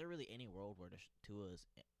is there really any world where Tua is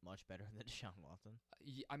much better than Deshaun Watson?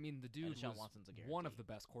 I mean, the dude Deshaun was Watson's a one of guarantee.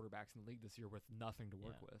 the best quarterbacks in the league this year with nothing to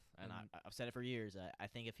work Yeah. with. And I've said it for years. I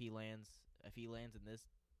think if he lands in this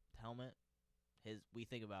helmet, we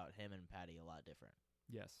think about him and Patty a lot different.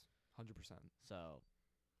 yes, 100%. So,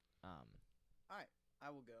 I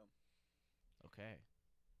will go. okay.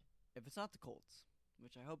 If it's not the Colts,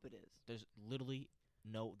 which I hope it is. There's literally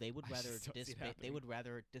no. They would I rather just don't see it They happening. would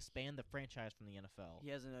rather disband the franchise from the NFL. He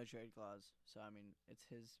has a no trade clause, so I mean, it's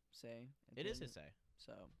his say. at It the is end his of- say.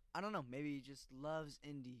 So I don't know. Maybe he just loves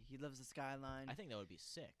Indy. He loves the skyline. I think that would be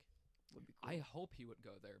sick. would be cool. I hope he would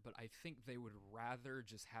go there, but I think they would rather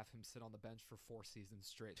just have him sit on the bench for 4 seasons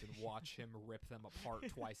straight than watch him rip them apart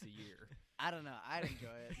twice a year. I don't know. I'd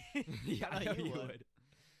enjoy it. Yeah, I I know know you you would. would.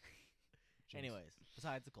 Jinx. Anyways,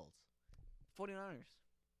 besides the Colts, 49ers.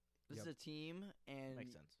 This Yep. is a team, and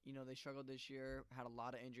makes sense. they struggled this year, had a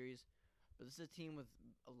lot of injuries, but this is a team with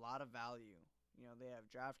a lot of value. They have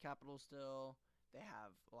draft capital still. They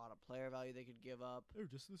have a lot of player value they could give up. They're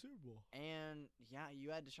just the Super Bowl. And, yeah,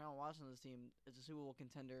 you had Deshaun Watson on this team. It's a Super Bowl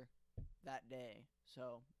contender that day.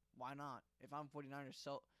 So, why not? If I'm 49ers,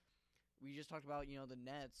 we just talked about, the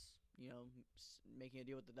Nets, making a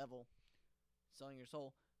deal with the devil, selling your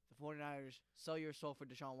soul. The 49ers, sell your soul for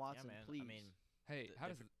Deshaun Watson, yeah, man. please. I mean, Hey, The how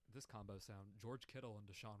does this combo sound? George Kittle and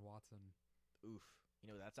Deshaun Watson. oof. You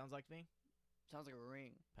know what that sounds like to me? sounds like a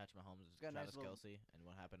ring. Patrick Mahomes, got a nice Travis little- Kelsey, and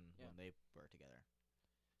what happened Yeah. when they were together.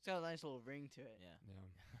 It's got a nice little ring to it. Yeah.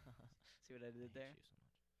 Yeah. See what I I did hate there? you so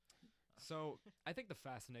much. So I think the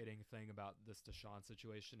fascinating thing about this Deshaun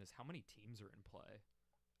situation is how many teams are in play.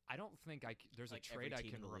 I don't think there's Like a trade every I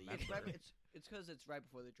team can in the league. remember. It's because it's right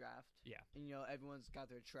before the draft. Yeah. And everyone's got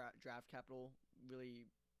their draft capital really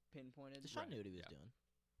pinpointed. Deshaun knew what he was yeah. doing.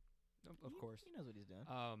 Of course. He knows what he's doing.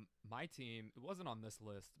 My team, it wasn't on this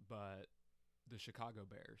list, but the Chicago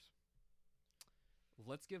Bears.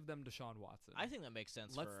 Let's give them Deshaun Watson. I think that makes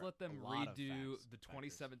sense. Let's for let them a lot of redo facts- the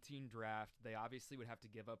factors. 2017 draft. They obviously would have to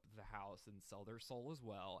give up the house and sell their soul as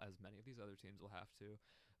well, as many of these other teams will have to.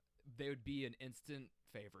 They would be an instant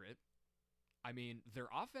favorite. I mean, their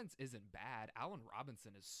offense isn't bad. Allen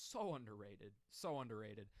Robinson is so underrated. So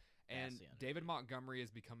underrated. And Vastly David underrated. Montgomery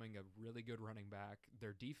is becoming a really good running back.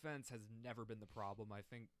 Their defense has never been the problem. I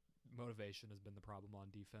think motivation has been the problem on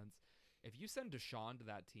defense. If you send Deshaun to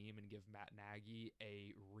that team and give Matt Nagy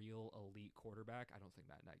a real elite quarterback, I don't think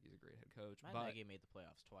Matt Nagy's a great head coach. Matt but Nagy made the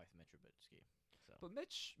playoffs twice. Mitch Trubisky. So but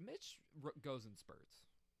Mitch goes in spurts,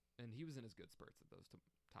 and he was in his good spurts at those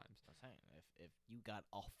times. I'm saying if you got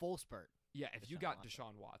a full spurt, Yeah, if you Deshaun got Watson.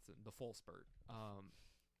 Deshaun Watson, the full spurt,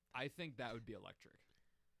 I think that would be electric.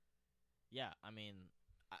 yeah, I mean,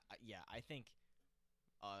 I think.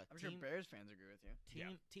 I'm sure Bears fans agree with you.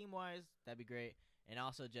 Yeah. Team wise, that'd be great, and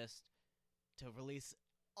also just to release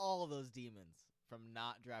all of those demons from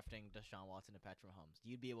not drafting Deshaun Watson and Patrick Mahomes.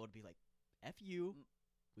 You'd be able to be like, "F you,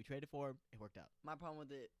 we traded for him. It worked out." My problem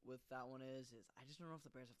with that one is I just don't know if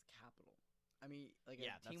the Bears have the capital. I mean, like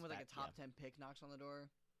Yeah, a team that's with like a fact, top 10 pick knocks on the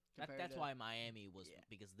door. compared That's to- why Miami was Yeah.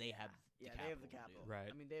 because they have the yeah, capital. they have the to do capital. it. Right.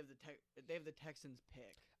 I mean, they have the Texans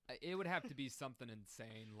pick. It would have to be something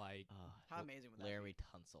insane like How L- amazing would that Larry be?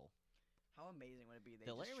 Tunsil. How amazing would it be? They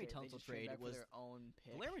The just Larry they Tunsil just trade trade back for was- their own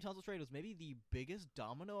pick. The Larry Tunsil trade was maybe the biggest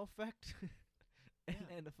domino effect in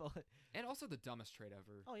Yeah. NFL. and also the dumbest trade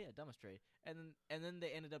ever. Oh yeah, dumbest trade. And then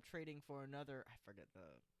they ended up trading for another. I forget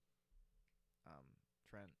the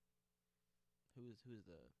Trent. Who's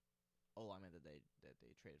the O lineman that they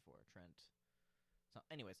traded for? Trent. So,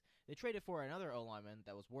 anyways, they traded for another O lineman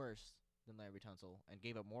that was worse than Larry Tunsil and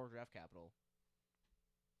gave up more draft capital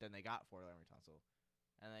than they got for Larry Tunsil.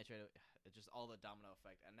 And they traded it's just all the domino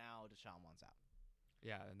effect. And now Deshaun wants out.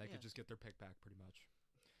 Yeah, and they Yeah. could just get their pick back pretty much.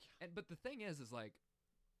 And but the thing is like,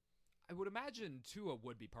 I would imagine Tua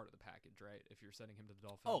would be part of the package, right? If you're sending him to the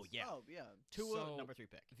Dolphins. Oh yeah, Oh yeah. Tua So- number 3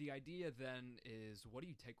 pick. The idea then is, what do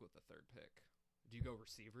you take with the third pick? Do you go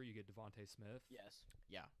receiver? You get Devontae Smith. Yes.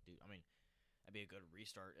 Yeah, dude. I mean, that'd be a good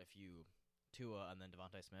restart if you Tua and then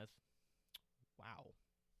Devontae Smith. Wow,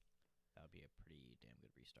 that would be a pretty damn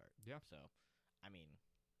good restart. Yeah. So, I mean,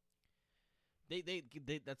 they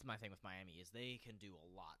that's my thing with Miami is they can do a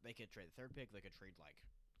lot. They could trade the third pick. They could trade like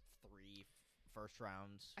 3 first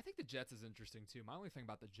rounds. I think the Jets is interesting too. My only thing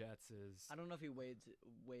about the Jets is I don't know if he waives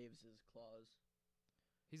his clause.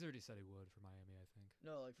 he's already said he would for Miami. I think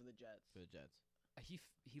No, like for the Jets. For the Jets.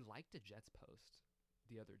 he liked a Jets post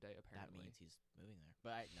the other day. That Apparently, means he's moving there.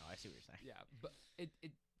 But I see what you're saying. yeah, but It's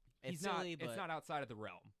he's not. silly, but It's not outside of the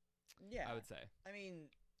realm. Yeah. I would say. I mean,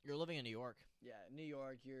 you're living in New York. yeah, New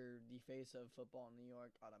York. You're the face of football in New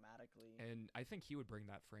York automatically. And I think he would bring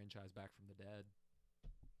that franchise back from the dead.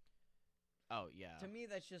 Oh yeah. To me,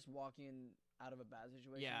 that's just walking out of a bad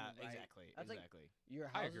situation. Yeah, like, exactly. That's like- exactly.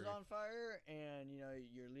 Your I house is agree. on fire, and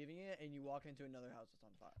you're leaving it, and you walk into another house that's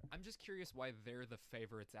on fire. I'm just curious why they're the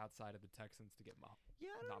favorites outside of the Texans to get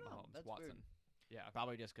Yeah, I not don't know. Mahomes, That's Watson. weird. Yeah,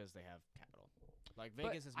 Probably just because they have capital. Like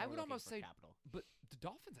But Vegas is. I More would looking almost for say- capital. but the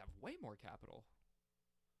Dolphins have way more capital.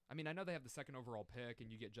 I mean, I know they have the second overall pick,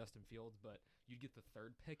 and you get Justin Fields, but you'd get the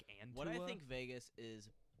third pick and What I Tua? think Vegas is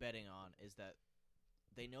betting on is that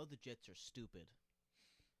they know the Jets are stupid.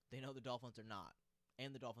 They know the Dolphins are not.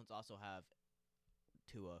 And the Dolphins also have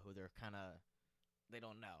Tua, who they're kind of. They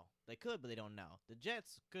don't know. They could, but they don't know. The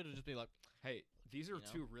Jets could just be like, Hey, these are You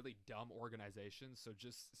know? two really dumb organizations, so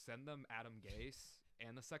just send them Adam Gase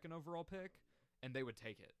and the second overall pick, and they would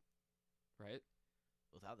take it, right?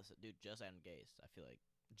 without this, dude, just Adam Gase. I feel like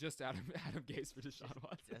Just Adam Gase for Deshaun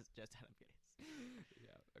Watson. just Adam Gase.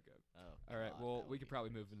 Yeah. Okay. Oh, All right. God, Well, that we would could be- probably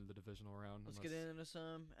move into the divisional round. Let's unless- get into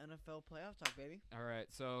some NFL playoff talk, baby. All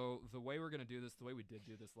right. So the way we're gonna do this, the way we did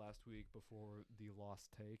do this last week before the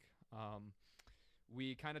lost take,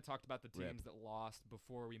 we kind of talked about the Rip. teams that lost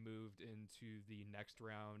before we moved into the next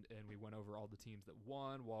round, and we went over all the teams that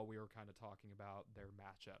won while we were kind of talking about their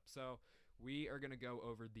matchup. So we are gonna go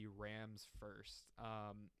over the Rams first.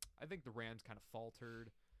 I think the Rams kind of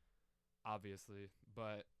faltered, obviously,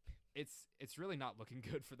 but it's really not looking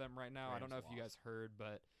good for them right now. I don't know Rams if you guys heard,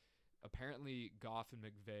 but apparently Goff and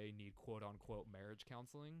McVay need quote unquote marriage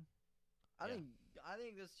counseling. I Yeah.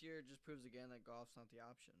 think this year just proves again that Goff's not the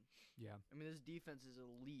option. Yeah. I mean, this defense is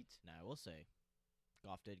elite. Now I will say,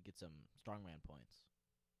 Goff did get some strongman points.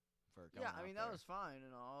 For going Yeah, I out mean that there. was fine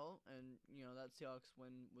and all, and that Seahawks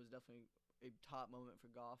win was definitely a top moment for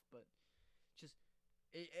Goff, but just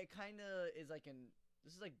it kind of is like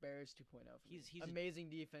this is like Bears 2.0. For me. He's a- amazing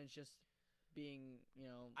defense, just being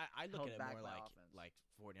I look held at it back more by like offense.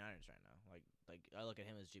 49ers right now. Like I look at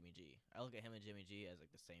him as Jimmy G. I look at him and Jimmy G as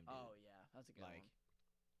like the same dude. oh yeah, that's a good like,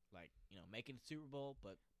 one. making the Super Bowl,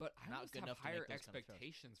 but But I Not almost good have enough to make higher those kind of throws.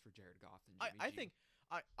 expectations for Jared Goff than I Jimmy G. think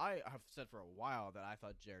I have said for a while that I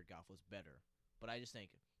thought Jared Goff was better. But I just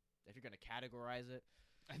think if you're gonna categorize it,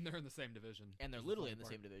 and they're in the same division. and they're which is literally in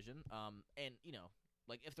funny the part. same division, and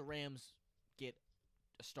like if the Rams get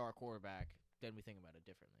a star quarterback, then we think about it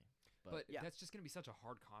differently. But yeah. that's just going to be such a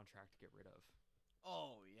hard contract to get rid of.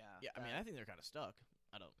 Oh yeah. Yeah, I mean, I think they're kind of stuck.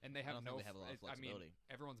 I don't. And they I have don't no. think they have a lot of I mean, flexibility.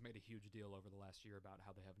 everyone's made a huge deal over the last year about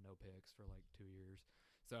how they have no picks for like 2 years.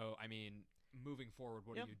 So I mean, moving forward,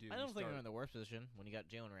 what Yeah, do you do? I You don't think they're start- in the worst position when you got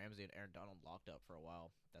Jalen Ramsey and Aaron Donald locked up for a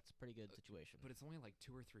while. That's a pretty good situation. But it's only like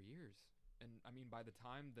 2 or 3 years. And I mean, by the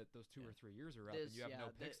time that those 2 Yeah. or 3 years are up, and you have no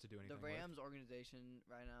picks to do anything The Rams organization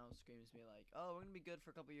right now screams to me like, "Oh, we're gonna be good for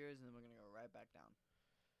a couple years, and then we're gonna go right back down."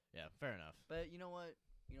 Yeah, fair enough. But you know what?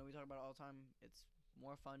 We talk about it all the time. It's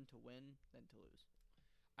more fun to win than to lose.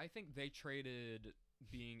 I think they traded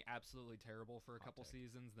being absolutely terrible for a Hot couple take.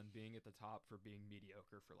 seasons than being at the top for being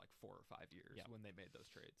mediocre for like 4 or 5 years Yeah. when they made those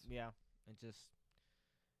trades. Yeah, it's just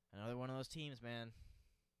another one of those teams, man.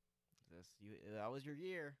 that was your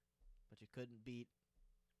year, but you couldn't beat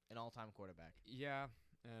an all-time quarterback. Yeah,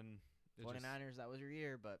 and it 49ers, that was your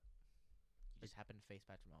year, but you just happened to face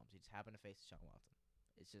Patrick Mahomes. You just happened to face Deshaun Watson.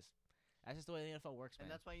 That's just the way the NFL works, man.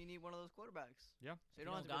 And that's why you need one of those quarterbacks. Yeah. So you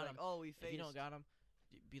don't have to be like, oh, we faced. If you don't got him,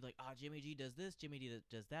 be like, Jimmy G does this, Jimmy D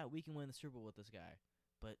does that. We can win the Super Bowl with this guy.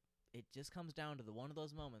 But it just comes down to one of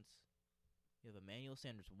those moments. You have Emmanuel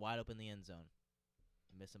Sanders wide open in the end zone.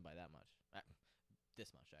 Miss him by that much.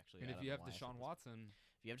 This much, actually. And if you have Deshaun Watson.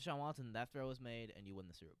 If you have Deshaun Watson, that throw is made, and you win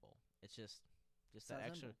the Super Bowl. It's just that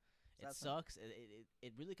extra. It sucks.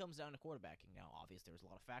 It really comes down to quarterbacking. Now, obviously, there's a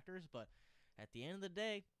lot of factors, but at the end of the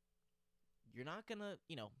day, you're not going to,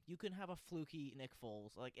 you can have a fluky Nick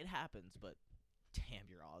Foles. Like, it happens, but damn,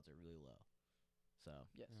 your odds are really low. So,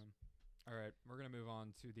 yes. All right, we're going to move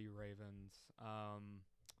on to the Ravens.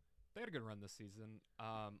 They had a good run this season.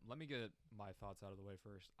 Let me get my thoughts out of the way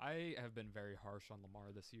first. I have been very harsh on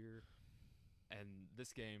Lamar this year, and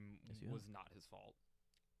this game was not his fault.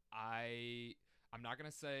 I'm not going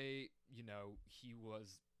to say, he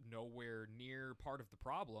was nowhere near part of the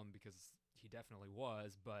problem, because he definitely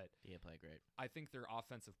was, but he didn't play great. I think their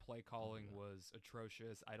offensive play calling was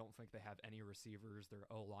atrocious. I don't think they have any receivers. Their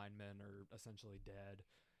O-linemen are essentially dead.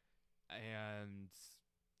 And,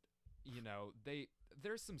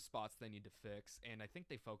 there's some spots they need to fix, and I think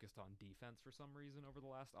they focused on defense for some reason over the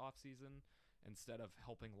last offseason instead of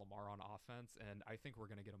helping Lamar on offense. And I think we're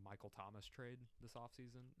going to get a Michael Thomas trade this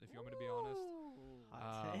offseason, if you want me to be honest.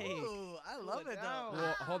 Ooh, I love it, though.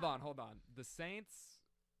 Well, hold on. The Saints,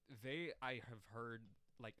 I have heard,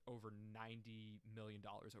 like, over $90 million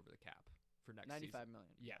over the cap for next season. $95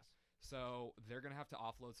 million. Yes. So they're going to have to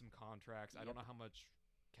offload some contracts. I don't know how much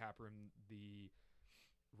cap room the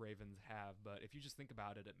Ravens have, but if you just think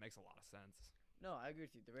about it, it makes a lot of sense. No, I agree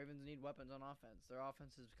with you. The Ravens need weapons on offense. Their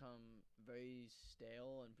offense has become very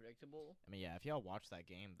stale and predictable. I mean, yeah, if y'all watch that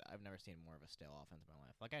game, I've never seen more of a stale offense in my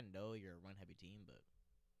life. Like, I know you're a run-heavy team, but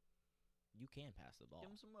you can pass the ball.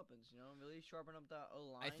 Give them some weapons, really sharpen up that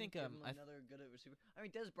O-line. I think give them another good receiver. I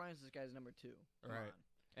mean, Dez Bryant's this guy's number 2. Come on.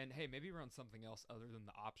 And, hey, maybe run something else other than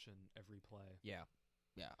the option every play. Yeah.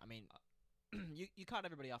 I mean, you caught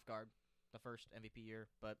everybody off guard the first MVP year,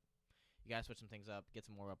 but you got to switch some things up, get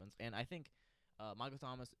some more weapons. And I think Michael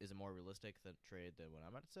Thomas is a more realistic trade than what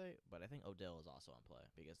I'm about to say, but I think Odell is also on play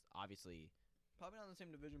because obviously probably not in the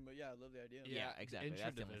same division, but yeah, I love the idea. Yeah, exactly.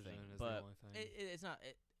 That's the only thing. But the only thing. It's not.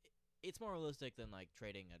 It's more realistic than like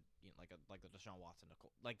trading like the Deshaun Watson.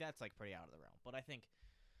 Like that's like pretty out of the realm. But I think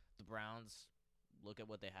the Browns look at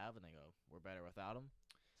what they have and they go, "We're better without him."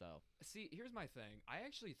 So see, here's my thing. I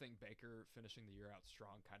actually think Baker finishing the year out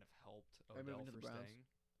strong kind of helped Odell for staying.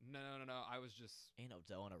 No. I was just ain't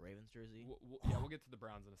Odell in a Ravens jersey. We'll get to the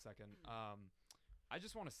Browns in a second. I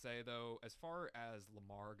just want to say though, as far as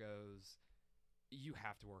Lamar goes, you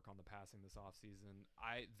have to work on the passing this offseason.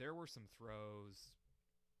 There were some throws.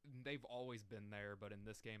 They've always been there, but in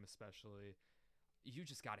this game especially, you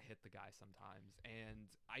just got to hit the guy sometimes. And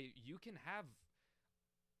you can have.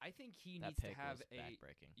 I think he needs to have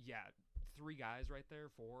backbreaking. 3 guys right there,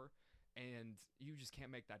 4, and you just can't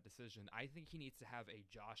make that decision. I think he needs to have a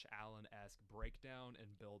Josh Allen-esque breakdown and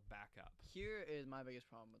build back up. Here is my biggest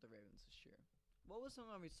problem with the Ravens this year. What was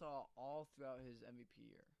something we saw all throughout his MVP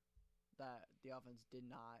year that the offense did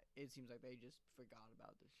not? It seems like they just forgot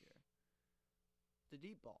about this year. The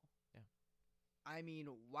deep ball. Yeah. I mean,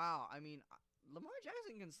 wow. Lamar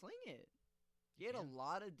Jackson can sling it. He had a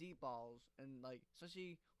lot of deep balls, and like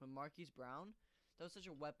especially when Marquise Brown, that was such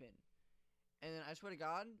a weapon. And then I swear to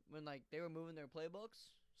God, when like they were moving their playbooks,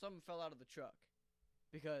 something fell out of the truck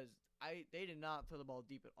because they did not throw the ball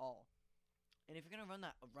deep at all. And if you're gonna run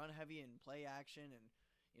that run heavy and play action and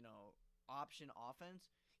option offense,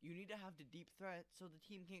 you need to have the deep threat so the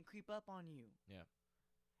team can't creep up on you. Yeah.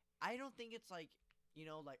 I don't think it's like they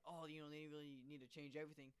really need to change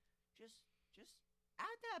everything. Just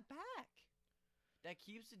add that back. That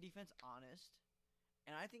keeps the defense honest.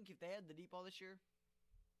 And I think if they had the deep ball this year,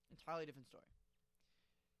 entirely different story.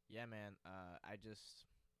 Yeah, man.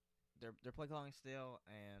 They're play calling still,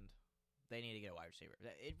 and they need to get a wide receiver.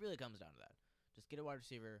 It really comes down to that. Just get a wide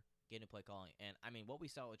receiver, get into play calling. And, I mean, what we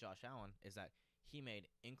saw with Josh Allen is that he made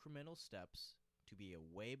incremental steps to be a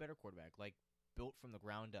way better quarterback, like built from the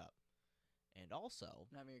ground up. And also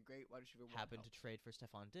having a great wide receiver happened to trade for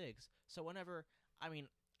Stephon Diggs. So whenever,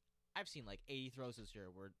 I've seen like 80 throws this year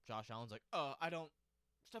where Josh Allen's like, Stephon, I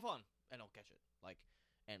don't catch it. Like,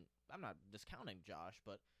 and I'm not discounting Josh,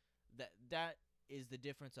 but that is the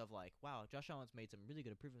difference of like, wow, Josh Allen's made some really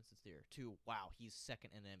good improvements this year to, wow, he's second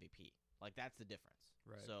in MVP. Like, that's the difference.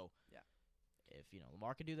 Right. So, yeah, if,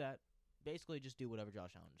 Lamar can do that, basically just do whatever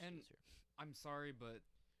Josh Allen just And does here. I'm sorry, but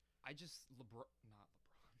I just not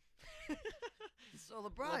LeBron. So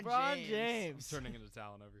LeBron, LeBron James. I'm turning into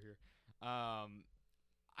Talon over here.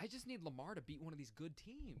 I just need Lamar to beat one of these good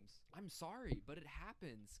teams. I'm sorry, but it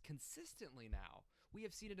happens consistently now. We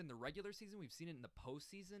have seen it in the regular season. We've seen it in the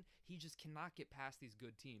postseason. He just cannot get past these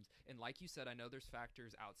good teams. And like you said, I know there's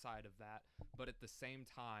factors outside of that, but at the same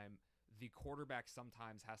time, the quarterback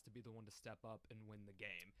sometimes has to be the one to step up and win the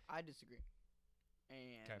game. I disagree.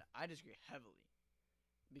 And 'Kay. I disagree heavily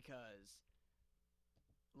because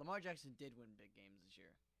Lamar Jackson did win big games this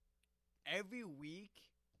year. Every week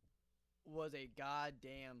was a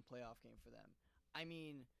goddamn playoff game for them. I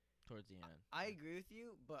mean, Towards the end. I agree with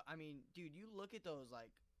you, but I mean, dude, you look at those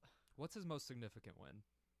like What's his most significant win?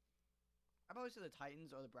 I've always said the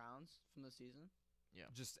Titans or the Browns from the season.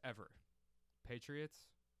 Just ever.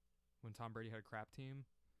 Patriots, when Tom Brady had a crap team.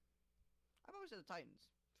 I've always said the Titans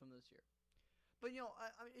from this year. But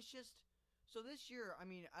I mean, it's just so this year. I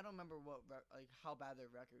mean, I don't remember like how bad their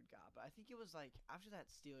record got, but I think it was like after that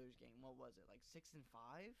Steelers game. What was it, like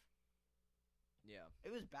 6-5? Yeah. It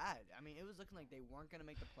was bad. I mean, it was looking like they weren't gonna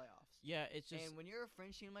make the playoffs. Yeah, it's just And when you're a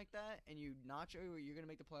fringe team like that, and you're not sure you're gonna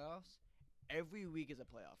make the playoffs, every week is a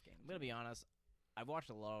playoff game. I'm gonna be honest. I've watched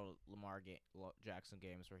a lot of Jackson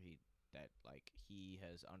games where he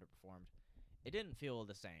has underperformed. It didn't feel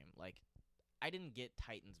the same. Like, I didn't get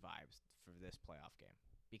Titans vibes for this playoff game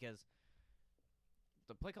because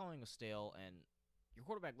the play calling was stale, and your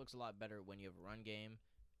quarterback looks a lot better when you have a run game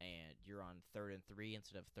and you're on 3rd and 3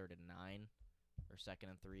 instead of 3rd and 9, or 2nd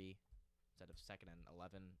and 3 instead of 2nd and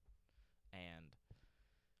 11, and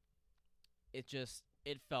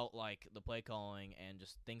it felt like the play calling and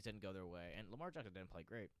just things didn't go their way. And Lamar Jackson didn't play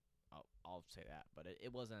great. I'll say that, but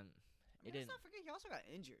it wasn't. I mean, let's not forget he also got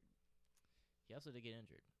injured He also did get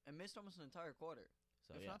injured. and missed almost an entire quarter.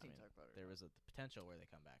 So if yeah, not I the mean, entire quarter. there was a potential where they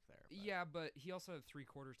come back there. But Yeah, but he also had 3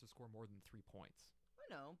 quarters to score more than 3 points. I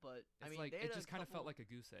know, but It's I mean, like they it had just kind of felt couple- like a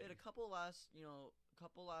goose They egg. had a couple last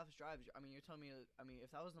drives. I mean, you're telling me. I mean,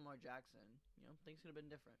 if that was Lamar Jackson, things could have been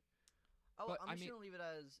different. But, I'm I just mean- gonna leave it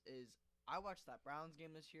as is. I watched that Browns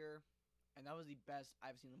game this year, and that was the best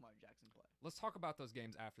I've seen Lamar Jackson play. Let's talk about those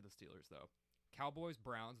games after the Steelers, though. Cowboys,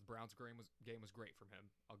 Browns. The Browns game was great from him.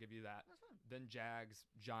 I'll give you that. That's fine. Then Jags,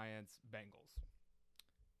 Giants, Bengals.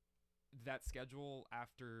 That schedule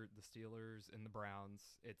after the Steelers and the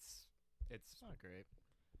Browns, it's. it's not great.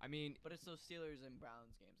 I mean, But it's those Steelers and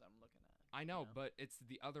Browns games I'm looking at. I know, know? but it's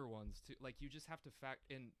the other ones too. Like, you just have to fact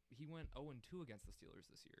in. He went 0-2 against the Steelers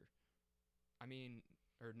this year. I mean,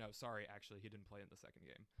 or no, sorry, actually, he didn't play in the second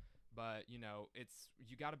game. But you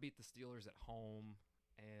got to beat the Steelers at home,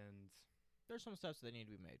 and There's some steps that need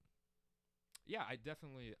to be made. yeah,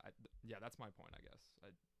 that's my point. I guess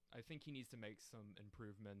I think he needs to make some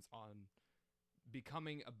improvements on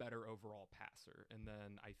becoming a better overall passer, and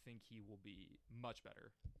then I think he will be much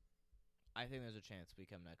better. I think there's a chance we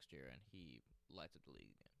come next year and he lights up the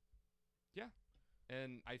league again.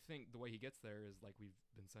 And I think the way he gets there is, like we've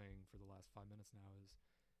been saying for the last 5 minutes now, is,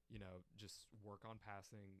 just work on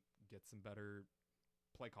passing, get some better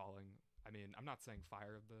play calling. I mean, I'm not saying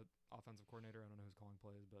fire the offensive coordinator. I don't know who's calling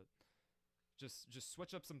plays, but just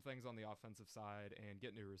switch up some things on the offensive side and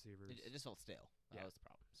get new receivers. It just felt stale. That Yeah. was the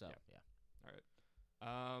problem. So Yeah. yeah. All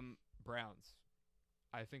right. Browns.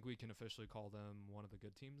 I think we can officially call them one of the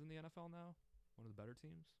good teams in the NFL now. One of the better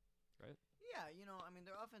teams, right? Yeah, I mean,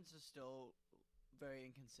 their offense is still very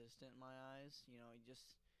inconsistent in my eyes.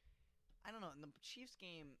 I don't know. In the Chiefs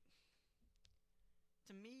game,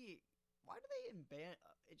 to me, why do they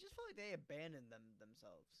it just felt like they abandoned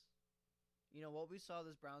themselves. What we saw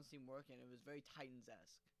this Browns team working, it was very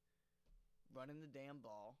Titans-esque. Running the damn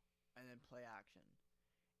ball and then play action.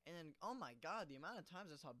 And then, oh my God, the amount of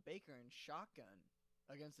times I saw Baker in shotgun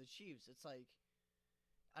against the Chiefs, it's like,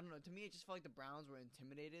 I don't know, to me it just felt like the Browns were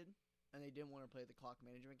intimidated and they didn't want to play the clock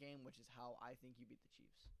management game, which is how I think you beat the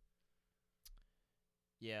Chiefs.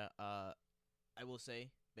 Yeah, I will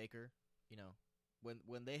say Baker,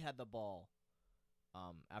 when they had the ball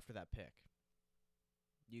after that pick,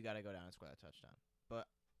 you got to go down and score that touchdown. But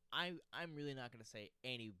I'm really not going to say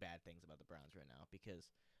any bad things about the Browns right now because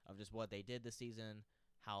of just what they did this season,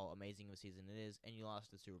 how amazing of a season it is, and you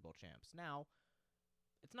lost to Super Bowl champs. Now,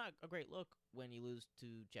 it's not a great look when you lose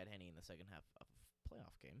to Chad Henne in the second half of a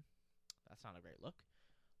playoff game. That's not a great look.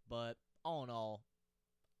 But all in all,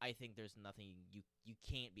 I think there's nothing you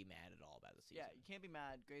can't be mad at all about the season. Yeah, you can't be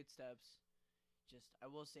mad. Great steps. Just, I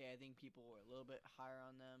will say, I think people were a little bit higher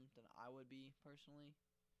on them than I would be personally.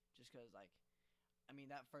 Just because,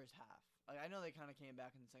 that first half. I know they kind of came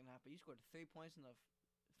back in the second half, but you scored 3 points in the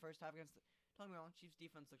first half against Don't get me wrong, Chiefs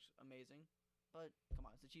defense looks amazing, but come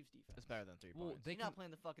on, it's the Chiefs defense. It's better than 3 Well, points. they You're not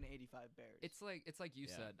playing the fucking 85 Bears. It's like you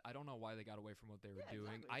Yeah. said. I don't know why they got away from what they were Yeah,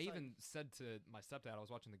 doing. exactly. I It's even said to my stepdad, I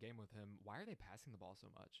was watching the game with him, why are they passing the ball so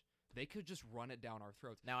much? They could just run it down our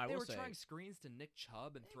throats. Now I They will were say, trying screens to Nick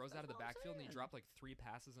Chubb and Yeah, throws out of that's the what I'm backfield, and he saying. dropped like 3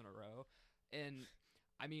 passes in a row. And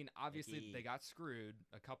I mean, obviously Mickey. they got screwed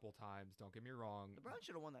a couple times. Don't get me wrong. the Browns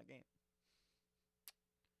should have won that game.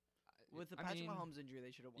 With the I Patrick mean, Mahomes injury,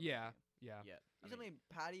 they should have won. Yeah, That game. yeah. yeah, You tell me,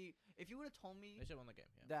 Patty, if you would have told me they should have won the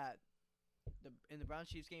game. Yeah. that in the Browns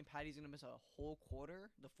Chiefs game, Patty's gonna miss a whole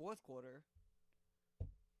quarter, the fourth quarter,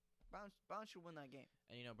 Browns should win that game.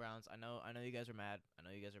 And Browns, I know you guys are mad. I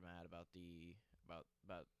know you guys are mad about the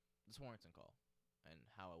Swanson call and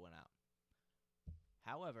how it went out.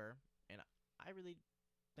 However, and I really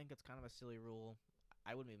think it's kind of a silly rule.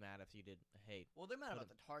 I wouldn't be mad if you did. Hey, Well, they're mad Put about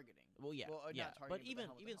the targeting. well, yeah, Well, yeah. not But targeting, but the even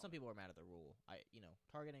helmet to some helmet. people are mad at the rule.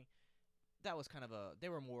 Targeting. That was kind of they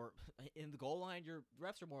were more in the goal line. Your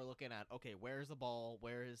refs are more looking at, okay, where's the ball?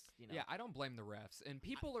 Where is Yeah, I don't blame the refs. And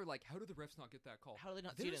people are like, how do the refs not get that call? How do they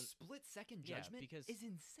not see Their it? split-second Yeah, judgment because- is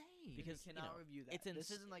insane. because, you you cannot know, review that. it's in this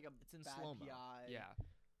s- isn't like a it's in bad slow-mo. PI. yeah.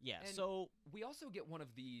 Yeah. And So we also get one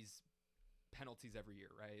of these penalties every year,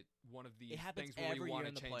 right? One of these it happens things where every we year want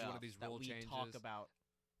in to the change playoffs one of these that rule we changes. talk about.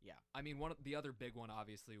 I mean, the other big one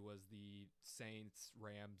obviously was the Saints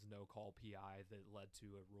Rams no call PI that led to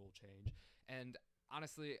a rule change. And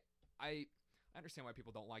honestly, I understand why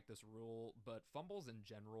people don't like this rule, but fumbles in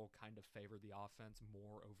general kind of favor the offense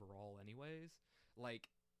more overall anyways. Like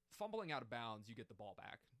fumbling out of bounds, you get the ball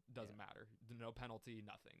back. Doesn't matter. No penalty,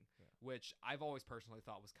 nothing. Yeah. Which I've always personally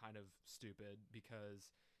thought was kind of stupid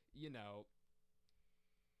because,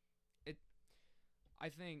 I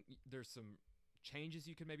think there's some changes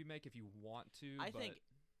you could maybe make if you want to. I but think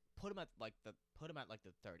put him at like the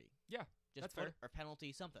 30. Yeah, just that's put fair. or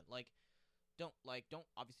penalty something don't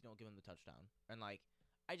obviously don't give him the touchdown. And I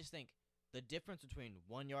just think the difference between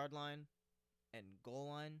 1 yard line and goal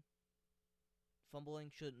line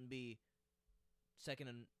fumbling shouldn't be second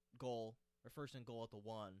and goal or first and goal at the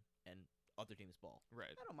 1 and other team's ball. right.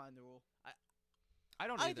 I don't mind the rule. I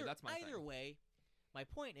don't either. That's my either thing. way, my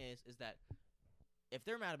point is that if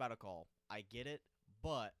they're mad about a call, I get it,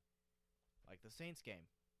 but like the Saints game.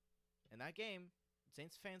 In that game,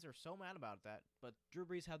 Saints fans are so mad about that, but Drew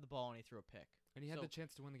Brees had the ball and he threw a pick. And he had So, the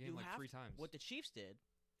chance to win the game you like have 3 times. What the Chiefs did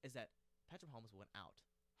is that Patrick Mahomes went out.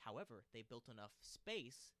 However, they built enough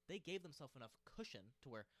space. They gave themselves enough cushion to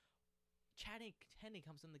where Chad Henne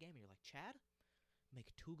comes in the game and you're like, Chad, make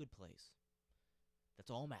 2 good plays. That's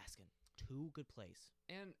all I'm asking. 2 good plays.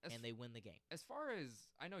 and They win the game. as far as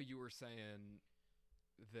I know, you were saying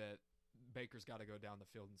that Baker's got to go down the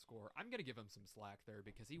field and score. I'm going to give him some slack there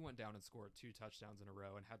because he went down and scored 2 touchdowns in a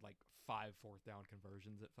row and had like 5 fourth down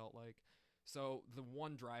conversions, it felt like. So the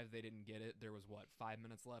one drive they didn't get it, there was 5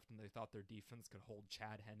 minutes left, and they thought their defense could hold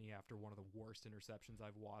Chad Henne after one of the worst interceptions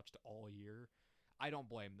I've watched all year. I don't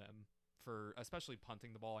blame them for especially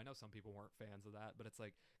punting the ball. I know some people weren't fans of that, but it's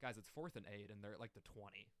like, guys, it's 4th and 8 and they're at like the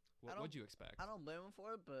 20. What'd you expect? I don't blame him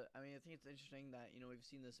for it, but I mean, I think it's interesting that we've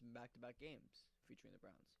seen this in back-to-back games featuring the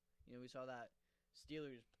Browns. We saw that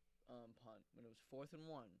Steelers punt when it was 4th and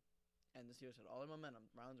 1, and the Steelers had all their momentum.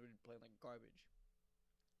 Browns were playing like garbage,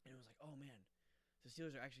 and it was like, oh man, the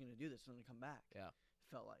Steelers are actually going to do this and then come back. Yeah.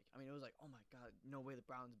 Felt like. I mean, it was like, oh my god, no way the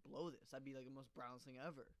Browns blow this. That'd be like the most Browns thing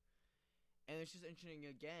ever. And it's just interesting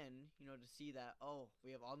again, to see that, oh,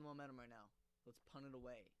 we have all the momentum right now. Let's punt it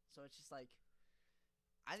away. So it's just like,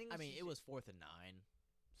 It was 4th and 9,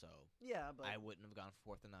 so yeah, but I wouldn't have gone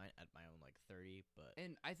for 4th and 9 at my own 30. But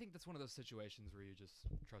And I think that's one of those situations where you just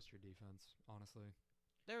trust your defense, honestly.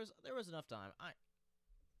 there was enough time.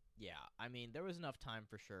 There was enough time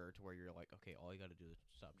for sure to where you're like, okay, all you got to do is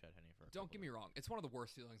stop Chad Henne for. Don't get me wrong. It's one of the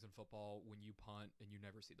worst feelings in football when you punt and you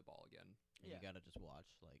never see the ball again. You got to just watch.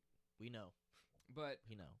 We know, But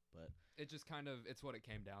but it just it's what it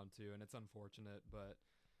came down to, and it's unfortunate. But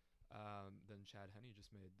then Chad Henne just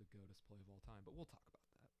made the GOATest play of all time. But we'll talk about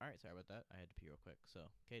that. all right. Sorry about that. I had to pee real quick. So,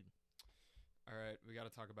 Caden. All right, we got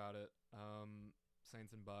to talk about it.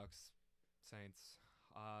 Saints and Bucks. Saints.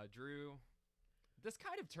 Drew. This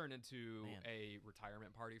kind of turned into Man. a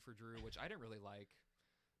retirement party for Drew, which I didn't really like,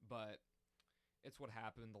 but it's what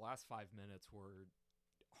happened. The last 5 minutes were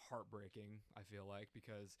heartbreaking, I feel like,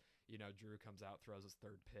 because, Drew comes out, throws his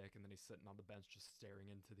 3rd pick, and then he's sitting on the bench just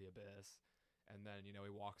staring into the abyss. And then, he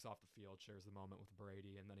walks off the field, shares the moment with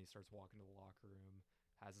Brady, and then he starts walking to the locker room,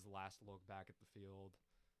 has his last look back at the field.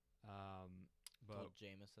 But Told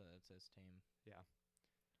Jameis it's his team.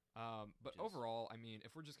 but Just- overall,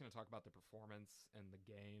 if we're just going to talk about the performance and the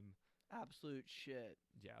game, Absolute shit.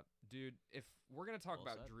 Yeah, dude, if we're going to talk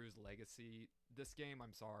Well about said. Drew's legacy, this game,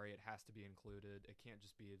 I'm sorry, it has to be included. It can't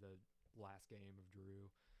just be the last game of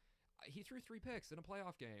Drew. He threw 3 picks in a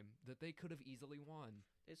playoff game that they could have easily won.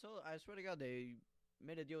 I swear to God, they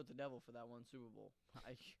made a deal with the devil for that one Super Bowl.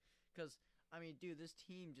 Because I mean, dude, this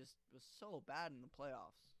team just was so bad in the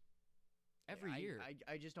playoffs. Every year.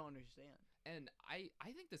 I just don't understand. And I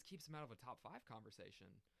think this keeps him out of a top 5 conversation.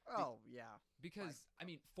 Oh yeah. Because, I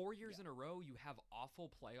mean, 4 years in a row, you have awful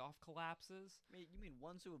playoff collapses. I mean, you mean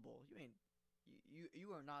one Super Bowl? You mean you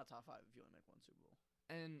are not top 5 if you only make one Super Bowl.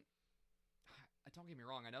 And don't get me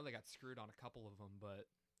wrong, I know they got screwed on a couple of them, but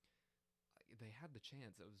they had the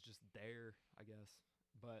chance. It was just there, I guess.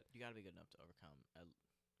 But You got to be good enough to overcome,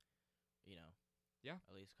 Yeah.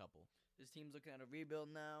 at least a couple. This team's looking at a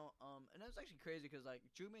rebuild now. And it was actually crazy because like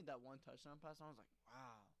Drew made that one touchdown pass, and I was like,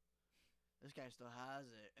 wow, this guy still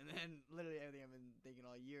has it. And then literally everything I've been thinking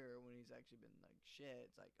all year when he's actually been like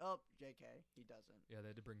shit, it's like, oh, JK, he doesn't. yeah,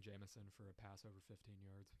 they had to bring Jameson for a pass over 15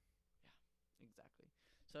 yards. Exactly.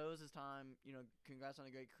 So it was his time. Congrats on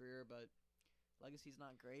a great career, but legacy's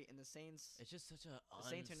not great. And the Saints, It's just such a The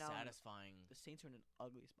Saints are now in the- unsatisfying. the Saints are in an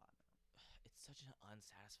ugly spot now. It's such an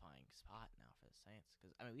unsatisfying spot now for the Saints.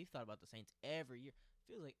 Because I mean, we've thought about the Saints every year.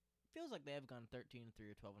 Feels like they have gone 13-3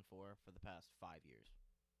 or 12-4 for the past 5 years.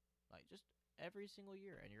 Like just every single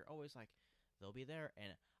year, and you're always like, they'll be there.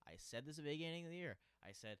 And I said this at the beginning of the year.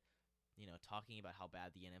 I said, talking about how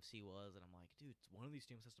bad the NFC was, and I'm like, dude, one of these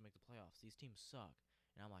teams has to make the playoffs. These teams suck.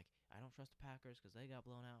 And I'm like, I don't trust the Packers because they got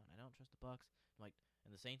blown out, and I don't trust the Bucks. I'm like,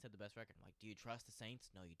 and the Saints had the best record. I'm like, do you trust the Saints?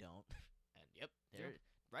 No, you don't. And yep, they're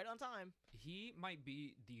right on time. He might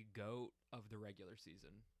be the GOAT of the regular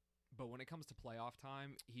season, but when it comes to playoff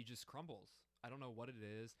time, he just crumbles. I don't know what it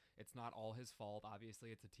is. It's not all his fault.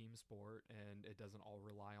 Obviously, it's a team sport, and it doesn't all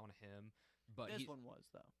rely on him. But This one was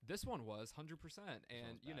though. This one was 100%. was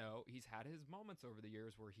And, bad. he's had his moments over the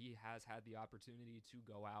years where he has had the opportunity to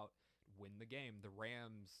go out, win the game. The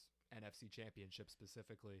Rams NFC Championship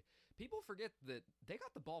specifically. People forget that they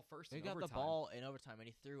got the ball first They in got overtime. the ball in overtime, and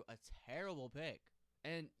he threw a terrible pick.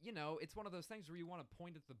 And, it's one of those things where you want to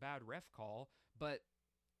point at the bad ref call, but,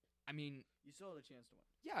 I mean, You still had a chance to win.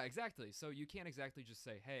 yeah, exactly. So you can't exactly just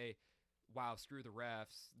say, hey, wow, screw the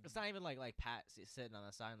refs. It's not even like Pat sitting on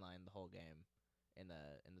the sideline the whole game in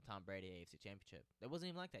the Tom Brady AFC Championship. It wasn't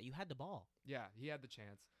even like that. You had the ball. Yeah, he had the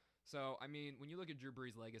chance. So, I mean, when you look at Drew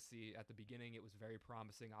Brees' legacy, at the beginning it was very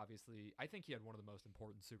promising, obviously. I think he had one of the most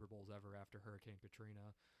important Super Bowls ever after Hurricane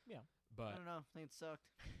Katrina. Yeah. I But don't know. I think it sucked.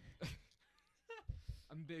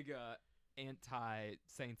 I'm a big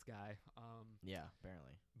anti-Saints guy. Yeah,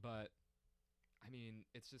 apparently. But, I mean,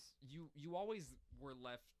 it's just, you always were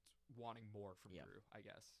left wanting more from Yeah. Drew, I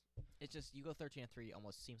guess. It's just you go 13-3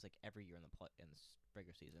 almost seems like every year in the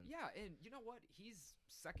regular season. Yeah, and you know what? He's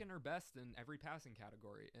second or best in every passing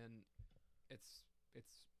category, and it's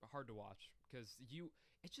hard to watch because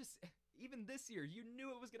it's just even this year you knew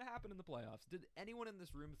it was going to happen in the playoffs. Did anyone in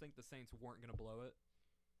this room think the Saints weren't going to blow it?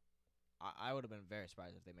 I would have been very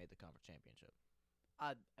surprised if they made the conference championship.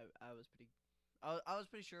 I was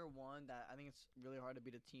pretty sure one that I think it's really hard to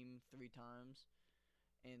beat a team 3 times,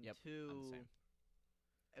 and Yep, I'm two, the same.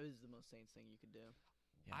 it was the most Saints thing you could do.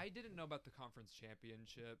 Yeah. I didn't know about the conference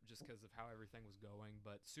championship just because of how everything was going,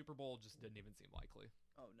 but Super Bowl just didn't even seem likely.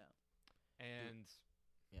 Oh no. And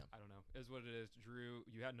Yeah. I don't know. It is what it is. Drew,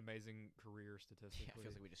 you had an amazing career statistically. Yeah, it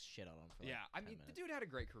feels like we just shit on him for Yeah, like I 10 mean, the minutes. dude had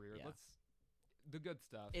a great career. Yeah. The good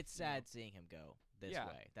stuff. It's you know. sad seeing him go this Yeah.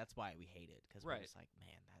 way. That's why we hate it because Right. we're just like,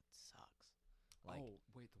 man, that sucks. Like Oh,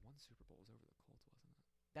 wait, the one Super Bowl was over the Colts, wasn't it?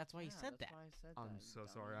 that's why he said that's that. Why I said I'm that, so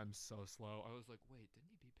you sorry. dummy. I'm so slow. I was like, wait, didn't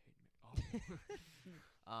he beat Peyton Manning?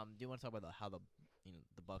 Oh. Do you want to talk about how the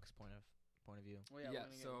Bucks point of view? Well, yeah, Yeah, we're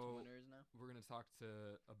gonna get so- into winners now. We're going to talk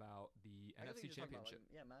about the I guess we NFC can just talk about,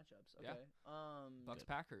 Championship. matchups. Yeah. Okay. Bucks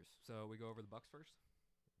Packers. So we go over the Bucks first.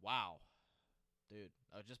 Wow, dude.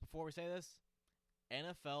 Just before we say this,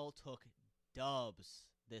 NFL took dubs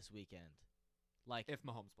this weekend. Like If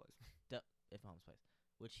Mahomes plays. if Mahomes plays,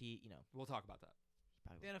 which he We'll talk about that.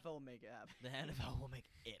 probably The NFL will make it happen. the NFL will make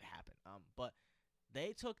it happen. But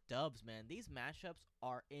they took dubs, man. These matchups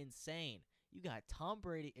are insane. You got Tom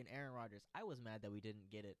Brady and Aaron Rodgers. I was mad that we didn't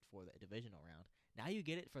get it for the divisional round. Now you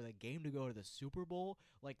get it for the game to go to the Super Bowl.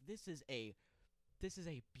 Like this is a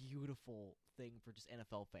beautiful thing for just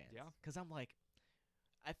NFL fans. Yeah. Because I'm like,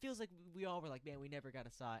 it feels like we all were like, man, we never got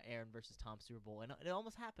to saw Aaron versus Tom Super Bowl, and it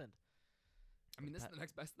almost happened. I mean, this is Pat- the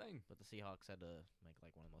next best thing. But the Seahawks had to make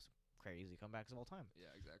like one of the most crazy comebacks of all time.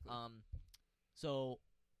 Yeah, exactly. So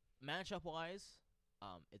matchup wise,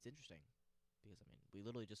 it's interesting because I mean we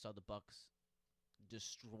literally just saw the Bucks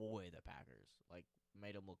destroy the Packers. Like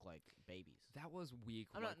made them look like babies. That was week.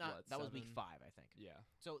 I'm like, not. what, That was week 7? 5, I think. Yeah.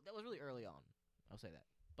 So that was really early on. I'll say that.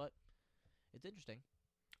 But it's interesting.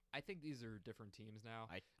 I think these are different teams now.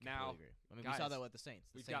 I Now, completely agree. I mean, we saw guys, that with the Saints.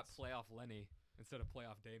 The We've got Saints- playoff Lenny instead of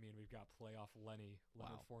playoff Damien. We've got playoff Lenny.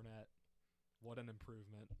 Leonard Wow. Fournette. What an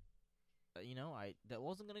improvement. that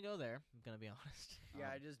wasn't gonna go there. I'm gonna be honest. Yeah,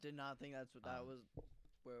 I just did not think that um, was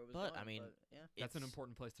where it was but, going. I mean, but, yeah. That's an It's-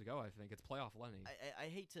 important place to go. I think it's playoff Lenny. I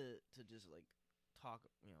hate to just like talk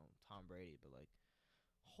Tom Brady, but like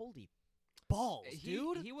holy balls,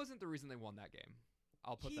 dude. He wasn't the reason they won that game.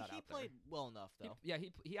 I'll put that he out played there. well enough He- though. yeah,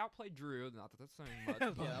 he outplayed Drew. Not that that's saying much. Yeah,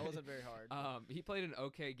 but, that wasn't very hard. He played an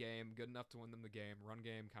okay game, good enough to win them the game. Run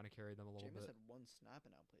game kind of carried them a little Jameis bit. had one snap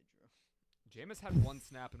and outplayed Drew. Jameis had one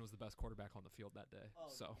snap and was the best quarterback on the field that day.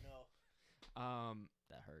 So, no.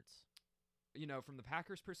 That hurts. From the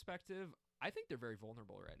Packers' perspective, I think they're very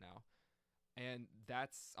vulnerable right now. And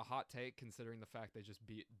that's a hot take considering the fact they just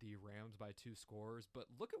beat the Rams by 2 scores. But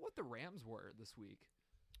look at what the Rams were this week.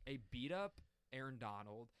 A beat-up Aaron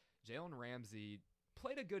Donald. Jalen Ramsey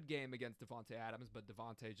played a good game against Devontae Adams, but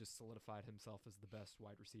Devontae just solidified himself as the best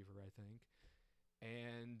wide receiver, I think.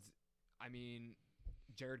 And, I mean,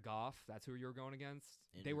 Jared Goff, that's who you were going against.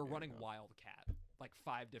 They Injured were Jared running Goff. Wildcat, like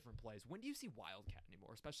 5 different plays. When do you see Wildcat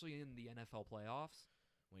anymore, especially in the NFL playoffs?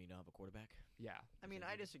 When you don't have a quarterback. Yeah. I mean,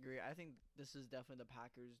 I disagree. I think this is definitely the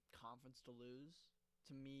Packers' conference to lose.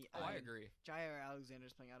 To me, Oh, I mean, agree. Jair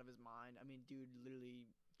Alexander's playing out of his mind. I mean, dude literally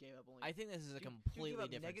gave up only. I think this is a Dude completely gave up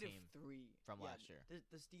different negative team 3 from Yeah, last year.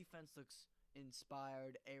 This defense looks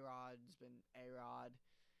inspired. A-Rod's been A-Rod.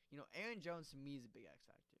 Aaron Jones to me is a big X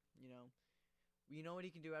factor. We know what he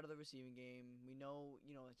can do out of the receiving game. We know,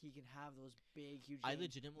 he can have those big, huge I games.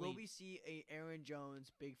 legitimately. Will we see a Aaron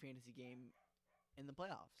Jones big fantasy game in the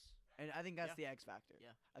playoffs? And I think that's the X factor.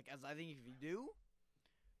 Yeah. As I think if you do,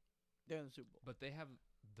 they're in the Super Bowl. But they have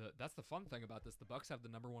that's the fun thing about this. The Bucks have the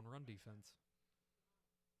number 1 run defense.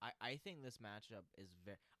 I think this matchup is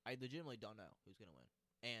very. I legitimately don't know who's gonna win,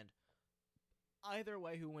 and either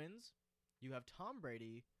way, who wins, you have Tom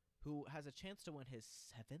Brady, who has a chance to win his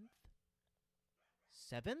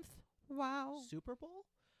seventh Super Bowl,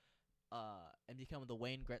 and become the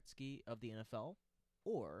Wayne Gretzky of the NFL,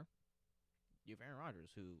 or you have Aaron Rodgers,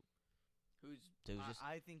 who's just.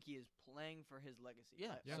 I think he is playing for his legacy.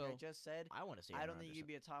 Yeah, Like so I just said, I want to see. I Aaron don't think Rodgers. you'd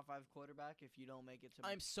be a top 5 quarterback if you don't make it to.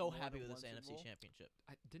 I'm so more happy than with this one Super NFC Bowl. Championship.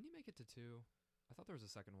 Didn't he make it to 2? I thought there was a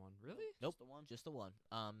second one. Really? Nope. Just the one. Just the one.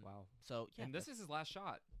 Wow. So yeah, And this is his last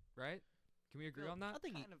shot, right? Can we agree on that? I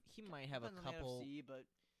think Kind of- he might have a Depends on the couple. NFC, but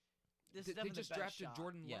this They is definitely just the best drafted shot.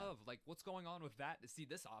 Jordan Yeah. Love. Like, what's going on with that? See,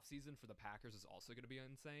 this offseason for the Packers is also going to be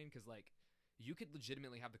insane because, like, you could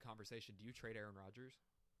legitimately have the conversation. Do you trade Aaron Rodgers?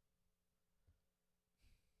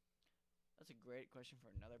 That's a great question for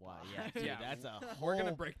another. Wow, pod. yeah, dude, Yeah, that's a whole. we're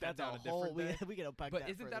gonna break that that's down a a whole. different day. We gotta pack But that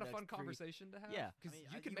isn't for that the a fun next 3 conversation to have? Yeah. Because I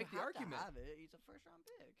mean, you can make the have argument. To have it. He's a first-round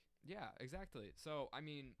pick. Yeah, exactly. So, I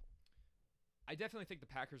mean, I definitely think the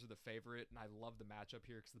Packers are the favorite, and I love the matchup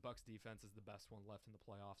here because the Bucks defense is the best one left in the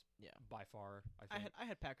playoffs. Yeah. By far. I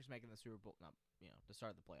had Packers making the Super Bowl, not to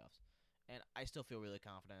start the playoffs, and I still feel really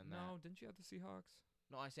confident in No, that. didn't you have the Seahawks?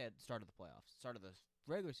 No, I said start of the playoffs, start of the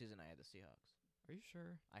regular season. I had the Seahawks. Are you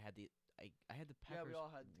sure? I had the Yeah, Packers we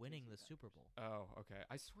all had the winning KC the Super Packers. Bowl. Oh, okay.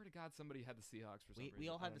 I swear to God, somebody had the Seahawks for some reason. We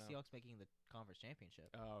all I had the don't know. Seahawks making the conference championship.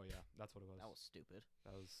 Oh yeah, that's what it was. That was stupid.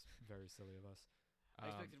 That was very silly of us. I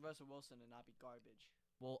expected Russell Wilson to not be garbage.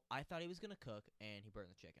 Well, I thought he was gonna cook, and he burned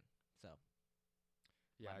the chicken. So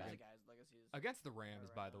Yeah, my bad. That's a against, guy's legacy is. against the Rams,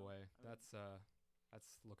 right by the now. way. I mean-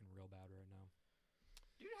 That's looking real bad right now.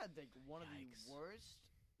 Dude had like one of the Yikes. worst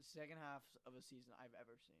second halves of a season I've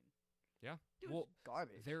ever seen. Yeah. Dude, Well,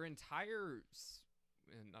 garbage. Their entire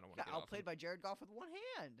and I don't want to Got outplayed by Jared Goff with one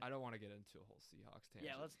hand. I don't want to get into a whole Seahawks tangent.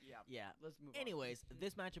 yeah. Let's move on. Anyways,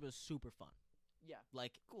 this matchup is super fun. Yeah,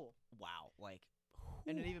 Like, cool. wow. Like,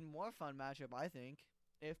 And an whew. even more fun matchup, I think,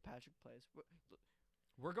 if Patrick plays.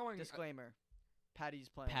 We're going. Disclaimer: Patty's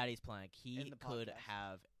playing. Patty's playing. He in the could podcast.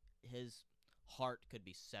 have his heart could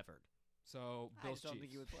be severed. So I Bills just don't Chiefs.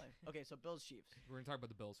 think he would play. Okay, so Bills Chiefs. We're gonna talk about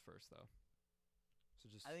the Bills first, though. So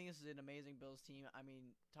just I think this is an amazing Bills team. I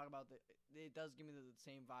mean, talk about it does give me the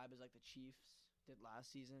same vibe as like the Chiefs did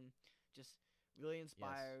last season. Just really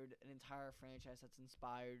inspired, an entire franchise that's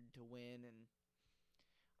inspired to win, and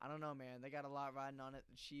I don't know, man. They got a lot riding on it.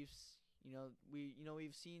 The Chiefs,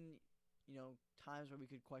 we've seen, times where we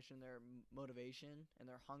could question their motivation and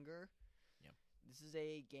their hunger. Yep. This is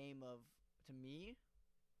a game of, to me,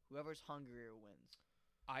 whoever's hungrier wins.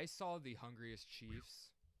 I saw the hungriest Chiefs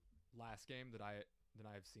last game that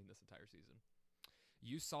I've seen this entire season.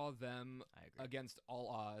 You saw them I agree. against all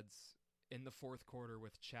odds in the fourth quarter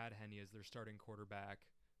with Chad Henne as their starting quarterback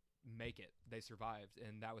make it. They survived,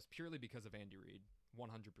 and that was purely because of Andy Reid,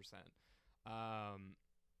 100%.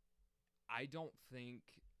 I don't think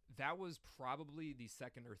that was probably the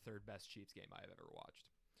second or third best Chiefs game I've ever watched.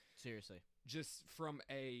 Seriously. Just from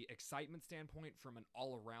a excitement standpoint, from an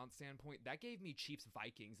all-around standpoint, that gave me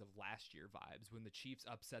Chiefs-Vikings of last year vibes when the Chiefs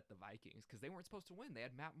upset the Vikings because they weren't supposed to win. They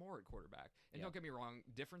had Matt Moore at quarterback. And don't get me wrong,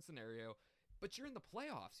 different scenario, but you're in the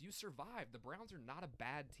playoffs. You survived. The Browns are not a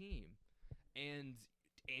bad team. And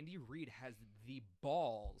Andy Reid has the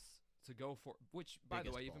balls to go for, which, by the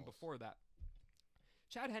Biggest way, even balls. before that,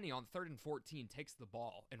 Chad Henne on 3rd and 14 takes the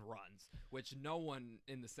ball and runs, which no one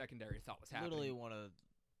in the secondary thought was happening. Literally one of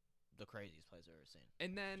the craziest plays I've ever seen.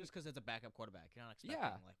 And then, Just because it's a backup quarterback, you're not expecting. yeah,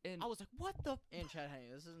 Like, and I was like, what the? And Chad Henne.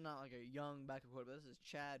 This is not like a young backup quarterback. This is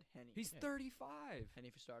Chad Henne. he's Yeah. 35.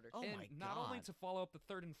 Henne for starter. Oh and my not only God. to follow up the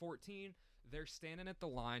 3rd and 14, they're standing at the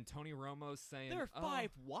line. Tony Romo's saying, They're "Oh."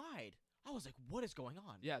 5 wide. I was like, what is going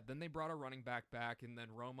on? Yeah, then they brought a running back, and then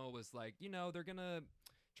Romo was like, they're going to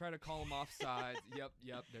try to call him offside. Yep,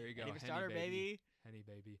 there you go. Ready for Henne, starter, baby. Henne,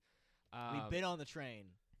 baby. We've been on the train.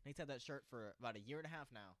 He's had that shirt for about a year and a half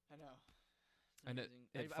now. I know. It's And it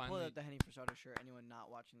amazing. I pulled finally- up the Henne for starter shirt. Anyone not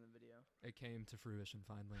watching the video? It came to fruition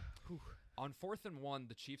finally. On 4th and 1,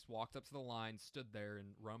 the Chiefs walked up to the line, stood there,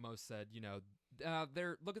 and Romo said,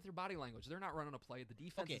 look at their body language. They're not running a play. The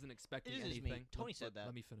defense Okay, isn't expecting it is me. anything. Tony said that.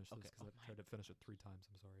 Let me finish this Okay. because Oh, I've tried to finish it 3 times.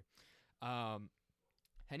 I'm sorry.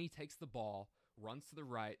 Henne takes the ball, runs to the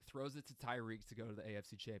right, throws it to Tyreek to go to the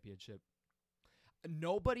AFC Championship.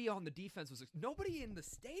 Nobody on the defense nobody in the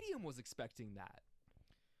stadium was expecting that.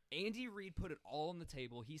 Andy Reid put it all on the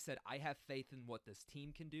table. He said, I have faith in what this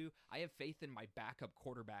team can do. I have faith in my backup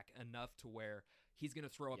quarterback enough to where he's going to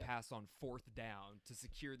throw a Yep. pass on 4th down to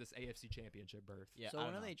secure this AFC Championship berth. Yeah. So I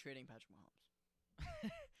when don't are know. they trading Patrick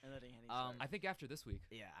Mahomes and letting Henne Um, start? I think after this week.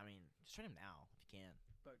 Yeah, I mean, just trade him now if you can.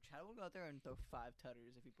 Bro, Chad will go out there and throw 5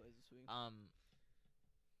 tutters if he plays this week. I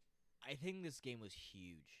think this game was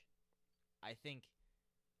huge. I think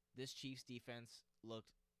this Chiefs defense looked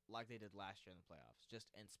like they did last year in the playoffs, just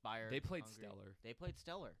inspired. They played hungry. stellar. They played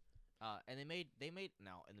stellar. And they made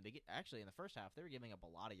now in the actually in the first half they were giving up a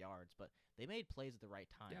lot of yards, but they made plays at the right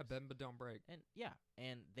times. Yeah, bend but don't break.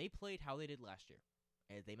 And they played how they did last year.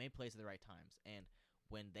 And they made plays at the right times. And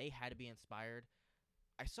when they had to be inspired,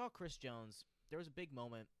 I saw Chris Jones. There was a big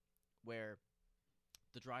moment where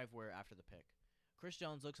the drive where after the pick, Chris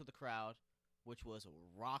Jones looks at the crowd, which was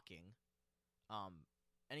rocking,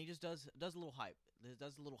 and he just does a little hype.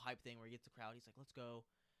 Does a little hype thing where he gets the crowd. He's like, "Let's go."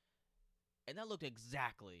 And that looked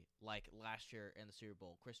exactly like last year in the Super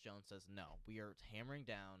Bowl. Chris Jones says, "No, we are hammering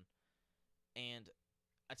down." And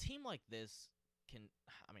a team like this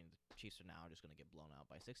I mean, the Chiefs are now just going to get blown out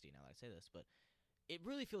by 60 now that I say this, but it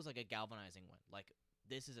really feels like a galvanizing win. Like,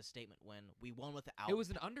 this is a statement win. We won without... It was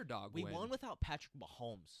an underdog We win. won without Patrick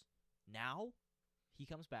Mahomes. Now, he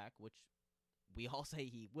comes back, which we all say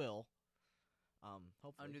he will.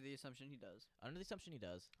 Hopefully. Under the assumption he does. Under the assumption he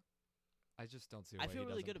does. I just don't see I why feel he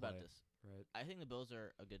really doesn't good about play, this. Right. I think the Bills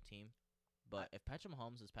are a good team, but if Patrick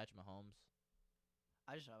Mahomes is Patrick Mahomes...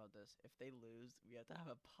 I just thought about this. If they lose, we have to have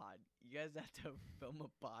a pod. You guys have to film a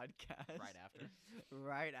podcast Right after.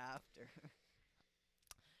 Right after.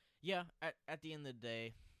 Yeah, at the end of the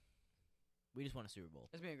day, we just won a Super Bowl.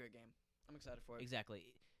 It's been a great game. I'm excited for it. Exactly.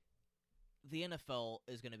 The NFL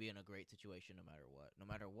is going to be in a great situation no matter what. No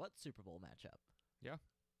matter what Super Bowl matchup. Yeah.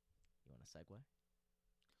 You want a segue?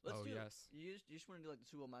 Let's Oh, do. yes. You just want to do like the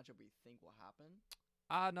Super Bowl matchup we think will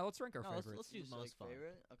happen. No, let's rank our No, favorites. let's do Just, most fun.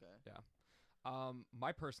 favorite. Okay.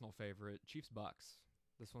 My personal favorite, Chiefs Bucks.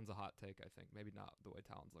 This one's a hot take, I think. Maybe not the way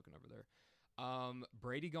Talon's looking over there.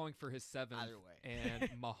 Brady going for his 7th, Either way. and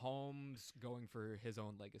Mahomes going for his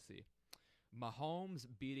own legacy. Mahomes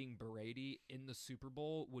beating Brady in the Super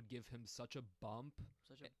Bowl would give him such a bump,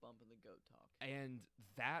 Such a bump in the goat talk. and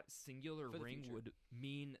that singular For the ring future. would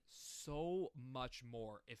mean so much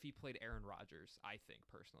more if he played Aaron Rodgers, I think,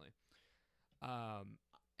 personally.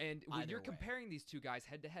 And when Either you're way. comparing these two guys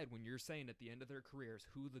head to head, when you're saying at the end of their careers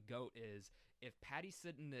who the GOAT is, if Patty's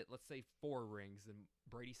sitting at, let's say, 4 rings and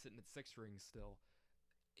Brady's sitting at 6 rings still,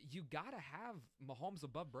 you got to have Mahomes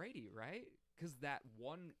above Brady, right? Because that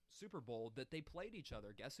one Super Bowl that they played each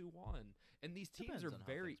other, guess who won? And these teams Depends are on how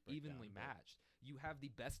very things break evenly down, but- matched. You have the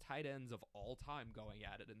best tight ends of all time going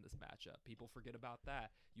at it in this matchup. People forget about that.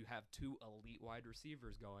 You have 2 elite wide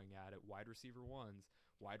receivers going at it, wide receiver 1s,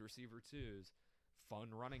 wide receiver 2s, fun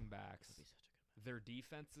running backs. That'd be such a good match. Their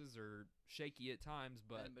defenses are shaky at times,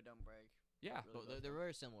 but Bend but don't break. Yeah. Really But both they're fun.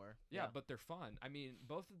 very similar. Yeah, but they're fun. I mean,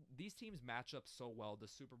 both of these teams match up so well. The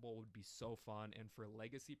Super Bowl would be so fun, and for a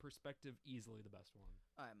legacy perspective, easily the best one.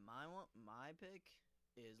 All right, my pick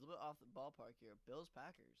is a little bit off the ballpark here. Bills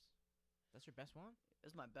Packers. That's your best one.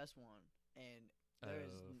 This is my best one, and Uh,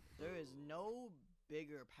 there is no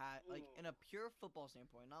bigger like in a pure football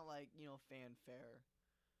standpoint, not like fanfare.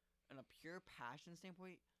 In a pure passion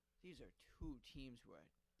standpoint, these are two teams who are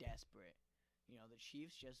desperate. The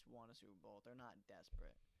Chiefs just won a Super Bowl. They're not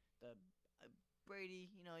desperate. The Brady,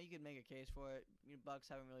 you could make a case for it. Bucks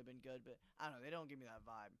haven't really been good, but I don't know. They don't give me that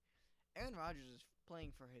vibe. Aaron Rodgers is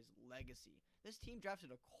playing for his legacy. This team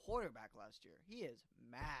drafted a quarterback last year. He is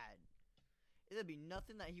mad. There'd be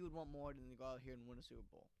nothing that he would want more than to go out here and win a Super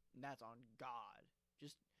Bowl. And that's on God.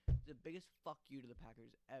 Just the biggest fuck you to the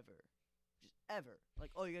Packers ever. Just ever.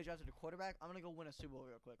 Like, oh, you guys drafted a quarterback? I'm going to go win a Super Bowl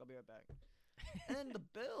real quick. I'll be right back. And then the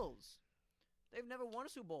Bills. They've never won a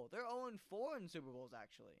Super Bowl. They're 0-4 in Super Bowls,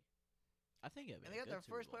 actually. I think it'd be And a they got good their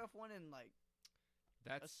Super first Bowl. playoff one in, like, a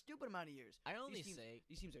That's stupid amount of years. I only These teams, say.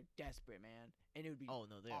 these teams are desperate, man. And it would be Oh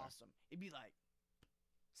no, they are. awesome. It'd be, like,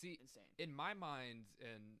 see insane. in my mind,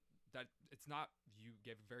 and that it's not. You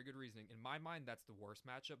gave very good reasoning. In my mind, that's the worst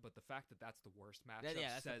matchup. But the fact that that's the worst matchup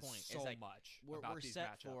Yeah, that's the says point. It's so like, much We're about these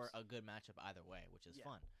set matchups. for a good matchup either way, which is Yeah.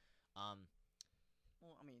 fun.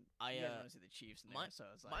 Well, I mean, I, you guys uh, want to see the Chiefs in there, mine- so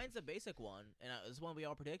it's like... Mine's a basic one, and it's one we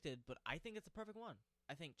all predicted, but I think it's a perfect one.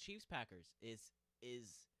 I think Chiefs Packers is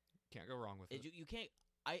Can't go wrong with it. you can't.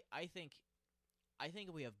 I think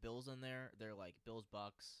if we have Bills in there, they're like Bills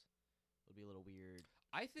Bucks would be a little weird.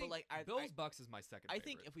 I think like, Bills Bucks is my second. I favorite.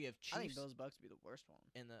 think if we have I think Chiefs Bills Bucks would be the worst one.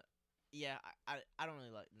 in the I don't really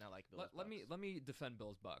like Bills. let me defend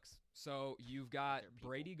Bills Bucks. So you've got They're people.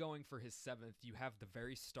 Brady going for his 7th. You have the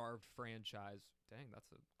very starved franchise. Dang,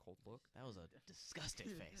 that's a cold look. That was a disgusting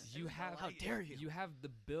face. You have How dare you? You have the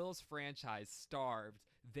Bills franchise starved.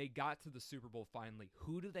 They got to the Super Bowl finally.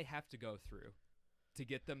 Who do they have to go through to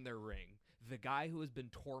get them their ring? The guy who has been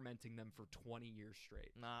tormenting them for 20 years straight.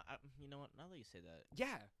 Nah, you know what? Now that you say that,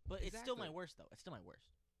 Yeah, but it's still my exactly. worst though. It's still my worst.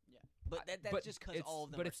 Yeah. But that's just because all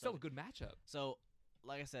of them. But are it's still so a good matchup. So,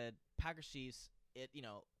 like I said, Packers Chiefs.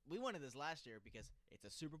 We wanted this last year because it's a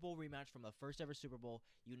Super Bowl rematch from the first ever Super Bowl.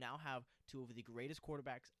 You now have two of the greatest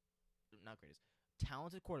quarterbacks, not greatest,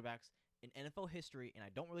 talented quarterbacks in NFL history, and I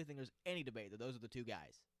don't really think there's any debate that those are the two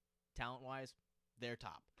guys. Talent-wise, they're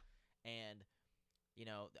top, and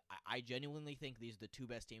I genuinely think these are the two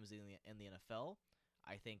best teams in the NFL.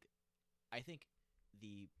 I think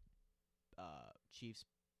the Chiefs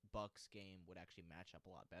Bucks game would actually match up a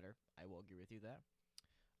lot better. I will agree with you there.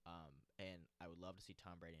 And I would love to see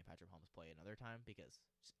Tom Brady and Patrick Mahomes play another time because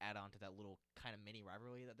just add on to that little kind of mini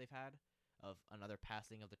rivalry that they've had of another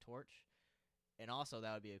passing of the torch. And also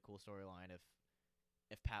that would be a cool storyline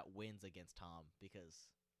if Pat wins against Tom because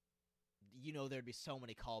there'd be so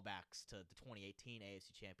many callbacks to the 2018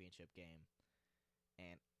 AFC Championship game.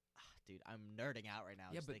 And dude, I'm nerding out right now.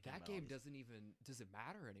 Yeah, just but thinking that about all game these. doesn't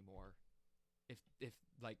matter anymore. If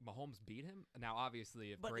like Mahomes beat him, now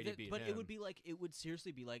obviously if But Brady beat him, it would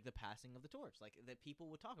seriously be like the passing of the torch, like that people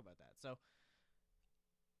would talk about that. So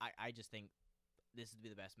I just think this would be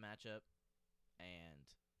the best matchup, and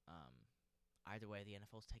either way, the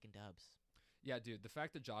NFL's taking dubs. yeah, dude, the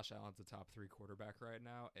fact that Josh Allen's a top 3 quarterback right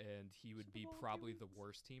now, and he would Super be Bowl probably the appearance.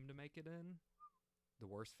 worst team to make it in, the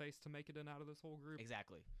worst face to make it in out of this whole group.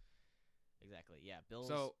 Exactly. Yeah, Bills.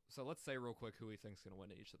 So let's say real quick who we think's gonna win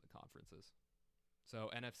each of the conferences. So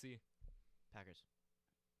NFC, Packers.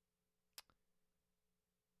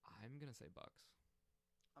 I'm gonna say Bucks.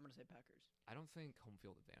 I'm going to say Packers. I don't think home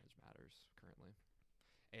field advantage matters currently,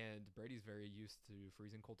 and Brady's very used to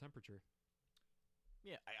freezing cold temperature.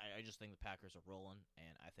 Yeah, I just think the Packers are rolling,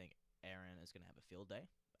 and I think Aaron is gonna have a field day,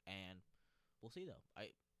 and we'll see though.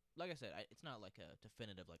 Like I said, it's not like a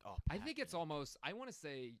definitive like I think it's almost. I want to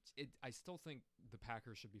say it. I still think the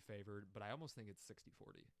Packers should be favored, but I almost think it's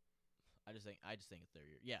 60-40. I just think it's their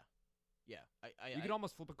year. Yeah. You could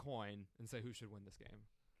almost flip a coin and say who should win this game.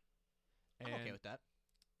 I'm okay And with that.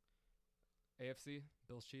 AFC,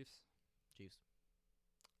 Bills, Chiefs. Chiefs.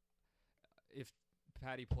 If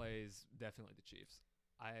Patty plays, definitely the Chiefs.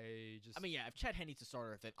 I mean, yeah, if Chad Henne's the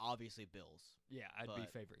starter, then obviously Bills. yeah, I'd be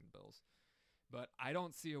but- favoring the Bills. But I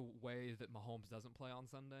don't see a way that Mahomes doesn't play on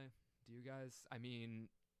Sunday. Do you guys? I mean,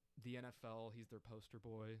 the NFL, he's their poster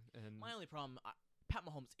boy, and My only problem, Pat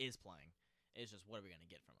Mahomes is playing. It's just what are we gonna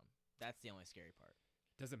get from him? That's the only scary part.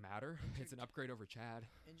 doesn't matter. It's an upgrade over Chad.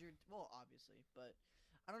 Injured, well, obviously, but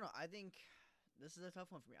I don't know. I think this is a tough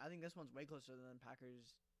one for me. I think this one's way closer than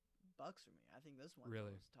Packers Bucks for me. I think this one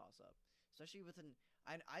Really? was a toss up, especially with an.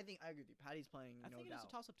 I think I agree with you. Patty's playing, I no think it is doubt.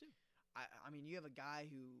 a toss-up too. I mean, you have a guy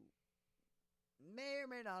who may or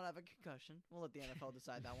may not have a concussion. We'll let the NFL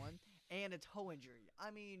decide that one. And a toe injury.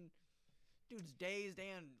 I mean, dude's dazed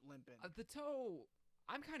and limping. The toe,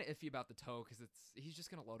 I'm kind of iffy about the toe because he's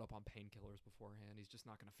just gonna load up on painkillers beforehand. He's just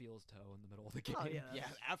not gonna feel his toe in the middle of the game. Oh, yeah. Yeah,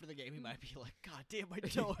 after the game, he might be like, "God damn, my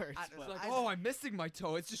toe hurts." I- It's but- like, I- oh, I'm missing my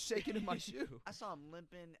toe. It's just shaking in my shoe. I saw him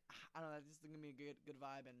limping. I don't know. This is gonna be a good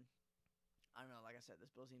vibe, and I don't know. Like I said, this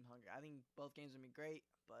Bills team hungry. I think both games are gonna be great,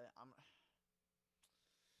 but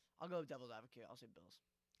I'll go devil's advocate. I'll say Bills.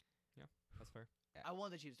 That's fair. I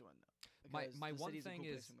want the Chiefs to win though. My because my the one city's a thing cool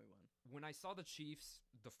is place when we win. when I saw the Chiefs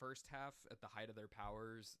the first half at the height of their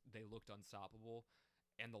powers, they looked unstoppable.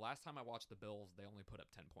 And the last time I watched the Bills, they only put up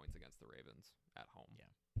 10 points against the Ravens at home.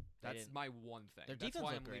 Yeah. That's didn't- my one thing. Their That's defense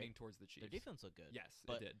why looked I'm leaning great. towards the Chiefs. Their defense looked good. Yes,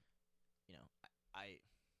 but, it did. You know,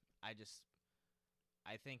 I just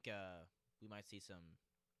I think we might see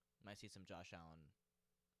some Josh Allen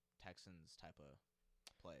Texans type of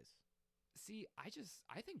plays. See,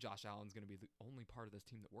 I think Josh Allen's going to be the only part of this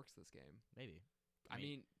team that works this game. Maybe. I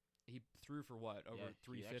mean, he threw for what, over Yeah,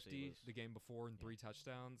 he actually 350 was- the game before and yeah. 3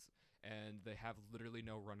 touchdowns, and they have literally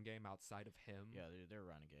no run game outside of him. Yeah, their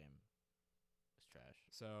running game is trash.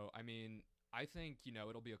 So, I mean, I think,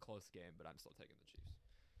 it'll be a close game, but I'm still taking the Chiefs.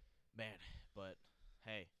 Man, but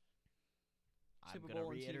hey, I'm Super gonna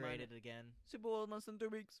Bowl in T reiterate minus- it again. Super Bowl in less than 3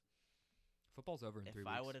 weeks. Football's over in If 3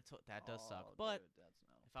 I weeks. would have that does suck, Oh, but dude, that's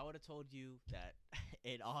no. if I would have told you that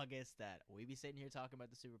in August that we'd be sitting here talking about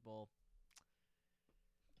the Super Bowl,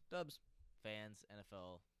 Dubs. fans,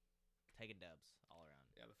 NFL, taking dubs all around.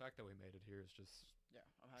 Yeah, the fact that we made it here is just Yeah,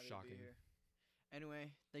 I'm happy to Shocking. be here.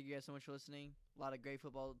 Anyway, thank you guys so much for listening. A lot of great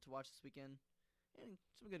football to watch this weekend, and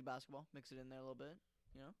some good basketball. Mix it in there a little bit,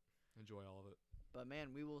 enjoy all of it. But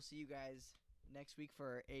man, we will see you guys next week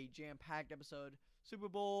for a jam-packed episode. Super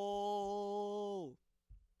Bowl.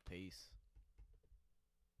 Peace.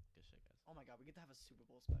 Good shit, guys. Oh my God, we get to have a Super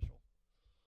Bowl special.